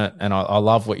doing it, and I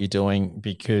love what you're doing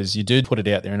because you do put it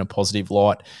out there in a positive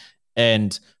light.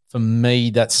 And for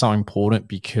me, that's so important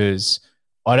because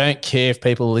I don't care if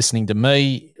people are listening to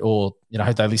me or,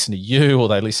 they listen to you or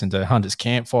they listen to Hunters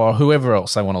Campfire or whoever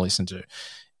else they want to listen to.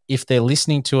 If they're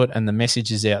listening to it and the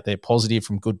message is out there positive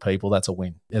from good people, that's a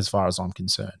win as far as I'm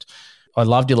concerned. I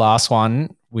loved your last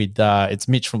one with it's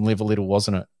Mitch from Live a Little,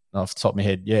 wasn't it? Off the top of my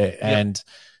head. Yeah. Yep. And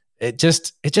it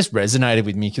just resonated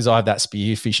with me because I have that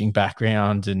spear fishing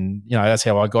background and, that's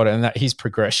how I got it. And that his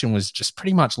progression was just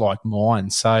pretty much like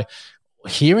mine. So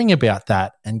hearing about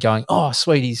that and going, oh,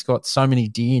 sweet, he's got so many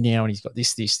deer now and he's got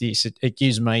this. It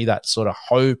gives me that sort of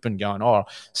hope and going, oh,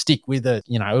 stick with it.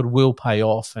 You know, it will pay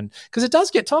off. And because it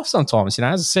does get tough sometimes. You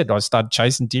know, as I said, I started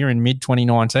chasing deer in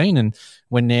mid-2019 and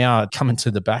we're now coming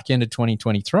to the back end of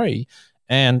 2023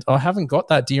 and I haven't got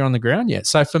that deer on the ground yet.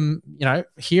 So from, you know,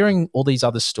 hearing all these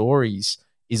other stories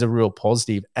is a real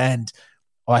positive. And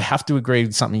I have to agree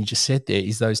with something you just said there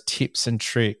is those tips and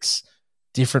tricks,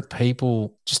 different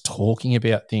people just talking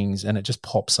about things and it just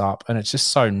pops up and it's just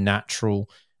so natural.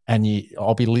 And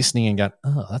I'll be listening and going,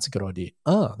 oh, that's a good idea.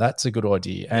 Oh, that's a good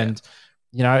idea. Yeah. And,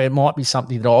 you know, it might be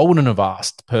something that I wouldn't have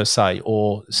asked per se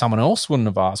or someone else wouldn't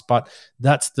have asked, but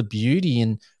that's the beauty.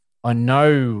 And I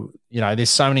know, you know, there's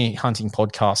so many hunting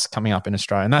podcasts coming up in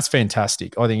Australia and that's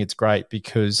fantastic. I think it's great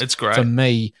because it's great. For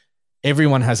me,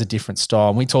 everyone has a different style.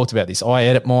 And we talked about this. I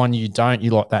edit mine. You don't. You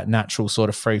like that natural sort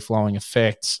of free-flowing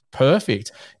effect.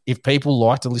 Perfect. If people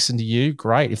like to listen to you,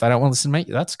 great. If they don't want to listen to me,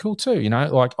 that's cool too. You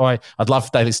know, like I'd love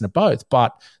if they listen to both.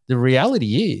 But the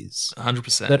reality is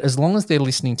 100% that as long as they're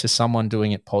listening to someone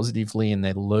doing it positively and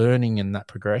they're learning and that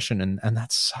progression, and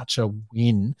that's such a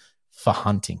win for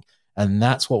hunting. And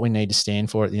that's what we need to stand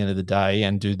for at the end of the day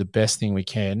and do the best thing we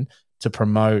can to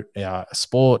promote our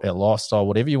sport, our lifestyle,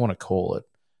 whatever you want to call it.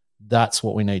 That's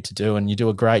what we need to do. And you do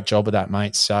a great job of that,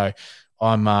 mate. So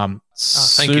I'm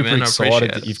super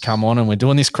excited that you've come on and we're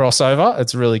doing this crossover.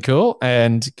 It's really cool.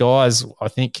 And guys, I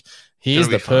think here's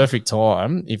the perfect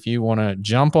time. If you want to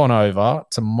jump on over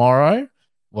tomorrow,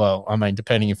 well, I mean,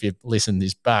 depending if you listen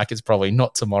this back, it's probably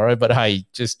not tomorrow, but hey,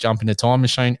 just jump in a time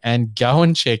machine and go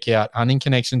and check out Hunting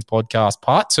Connections podcast.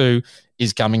 Part 2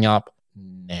 is coming up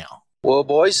now. Well,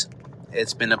 boys,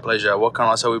 it's been a pleasure. What can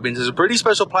I say? We've been to some pretty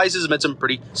special places, met some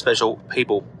pretty special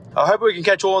people. I hope we can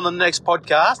catch you all on the next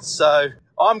podcast. So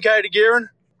I'm Katie Gearin.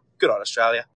 Good on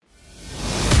Australia.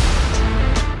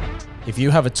 If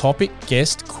you have a topic,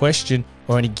 guest, question,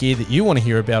 or any gear that you want to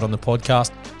hear about on the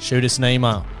podcast, shoot us an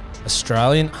email,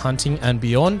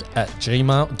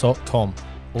 australianhuntingandbeyond@gmail.com.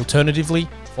 Alternatively,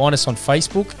 find us on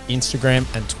Facebook, Instagram,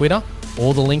 and Twitter.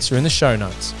 All the links are in the show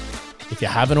notes. If you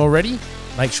haven't already,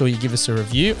 make sure you give us a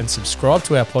review and subscribe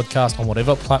to our podcast on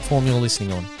whatever platform you're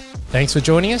listening on. Thanks for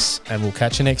joining us, and we'll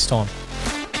catch you next time.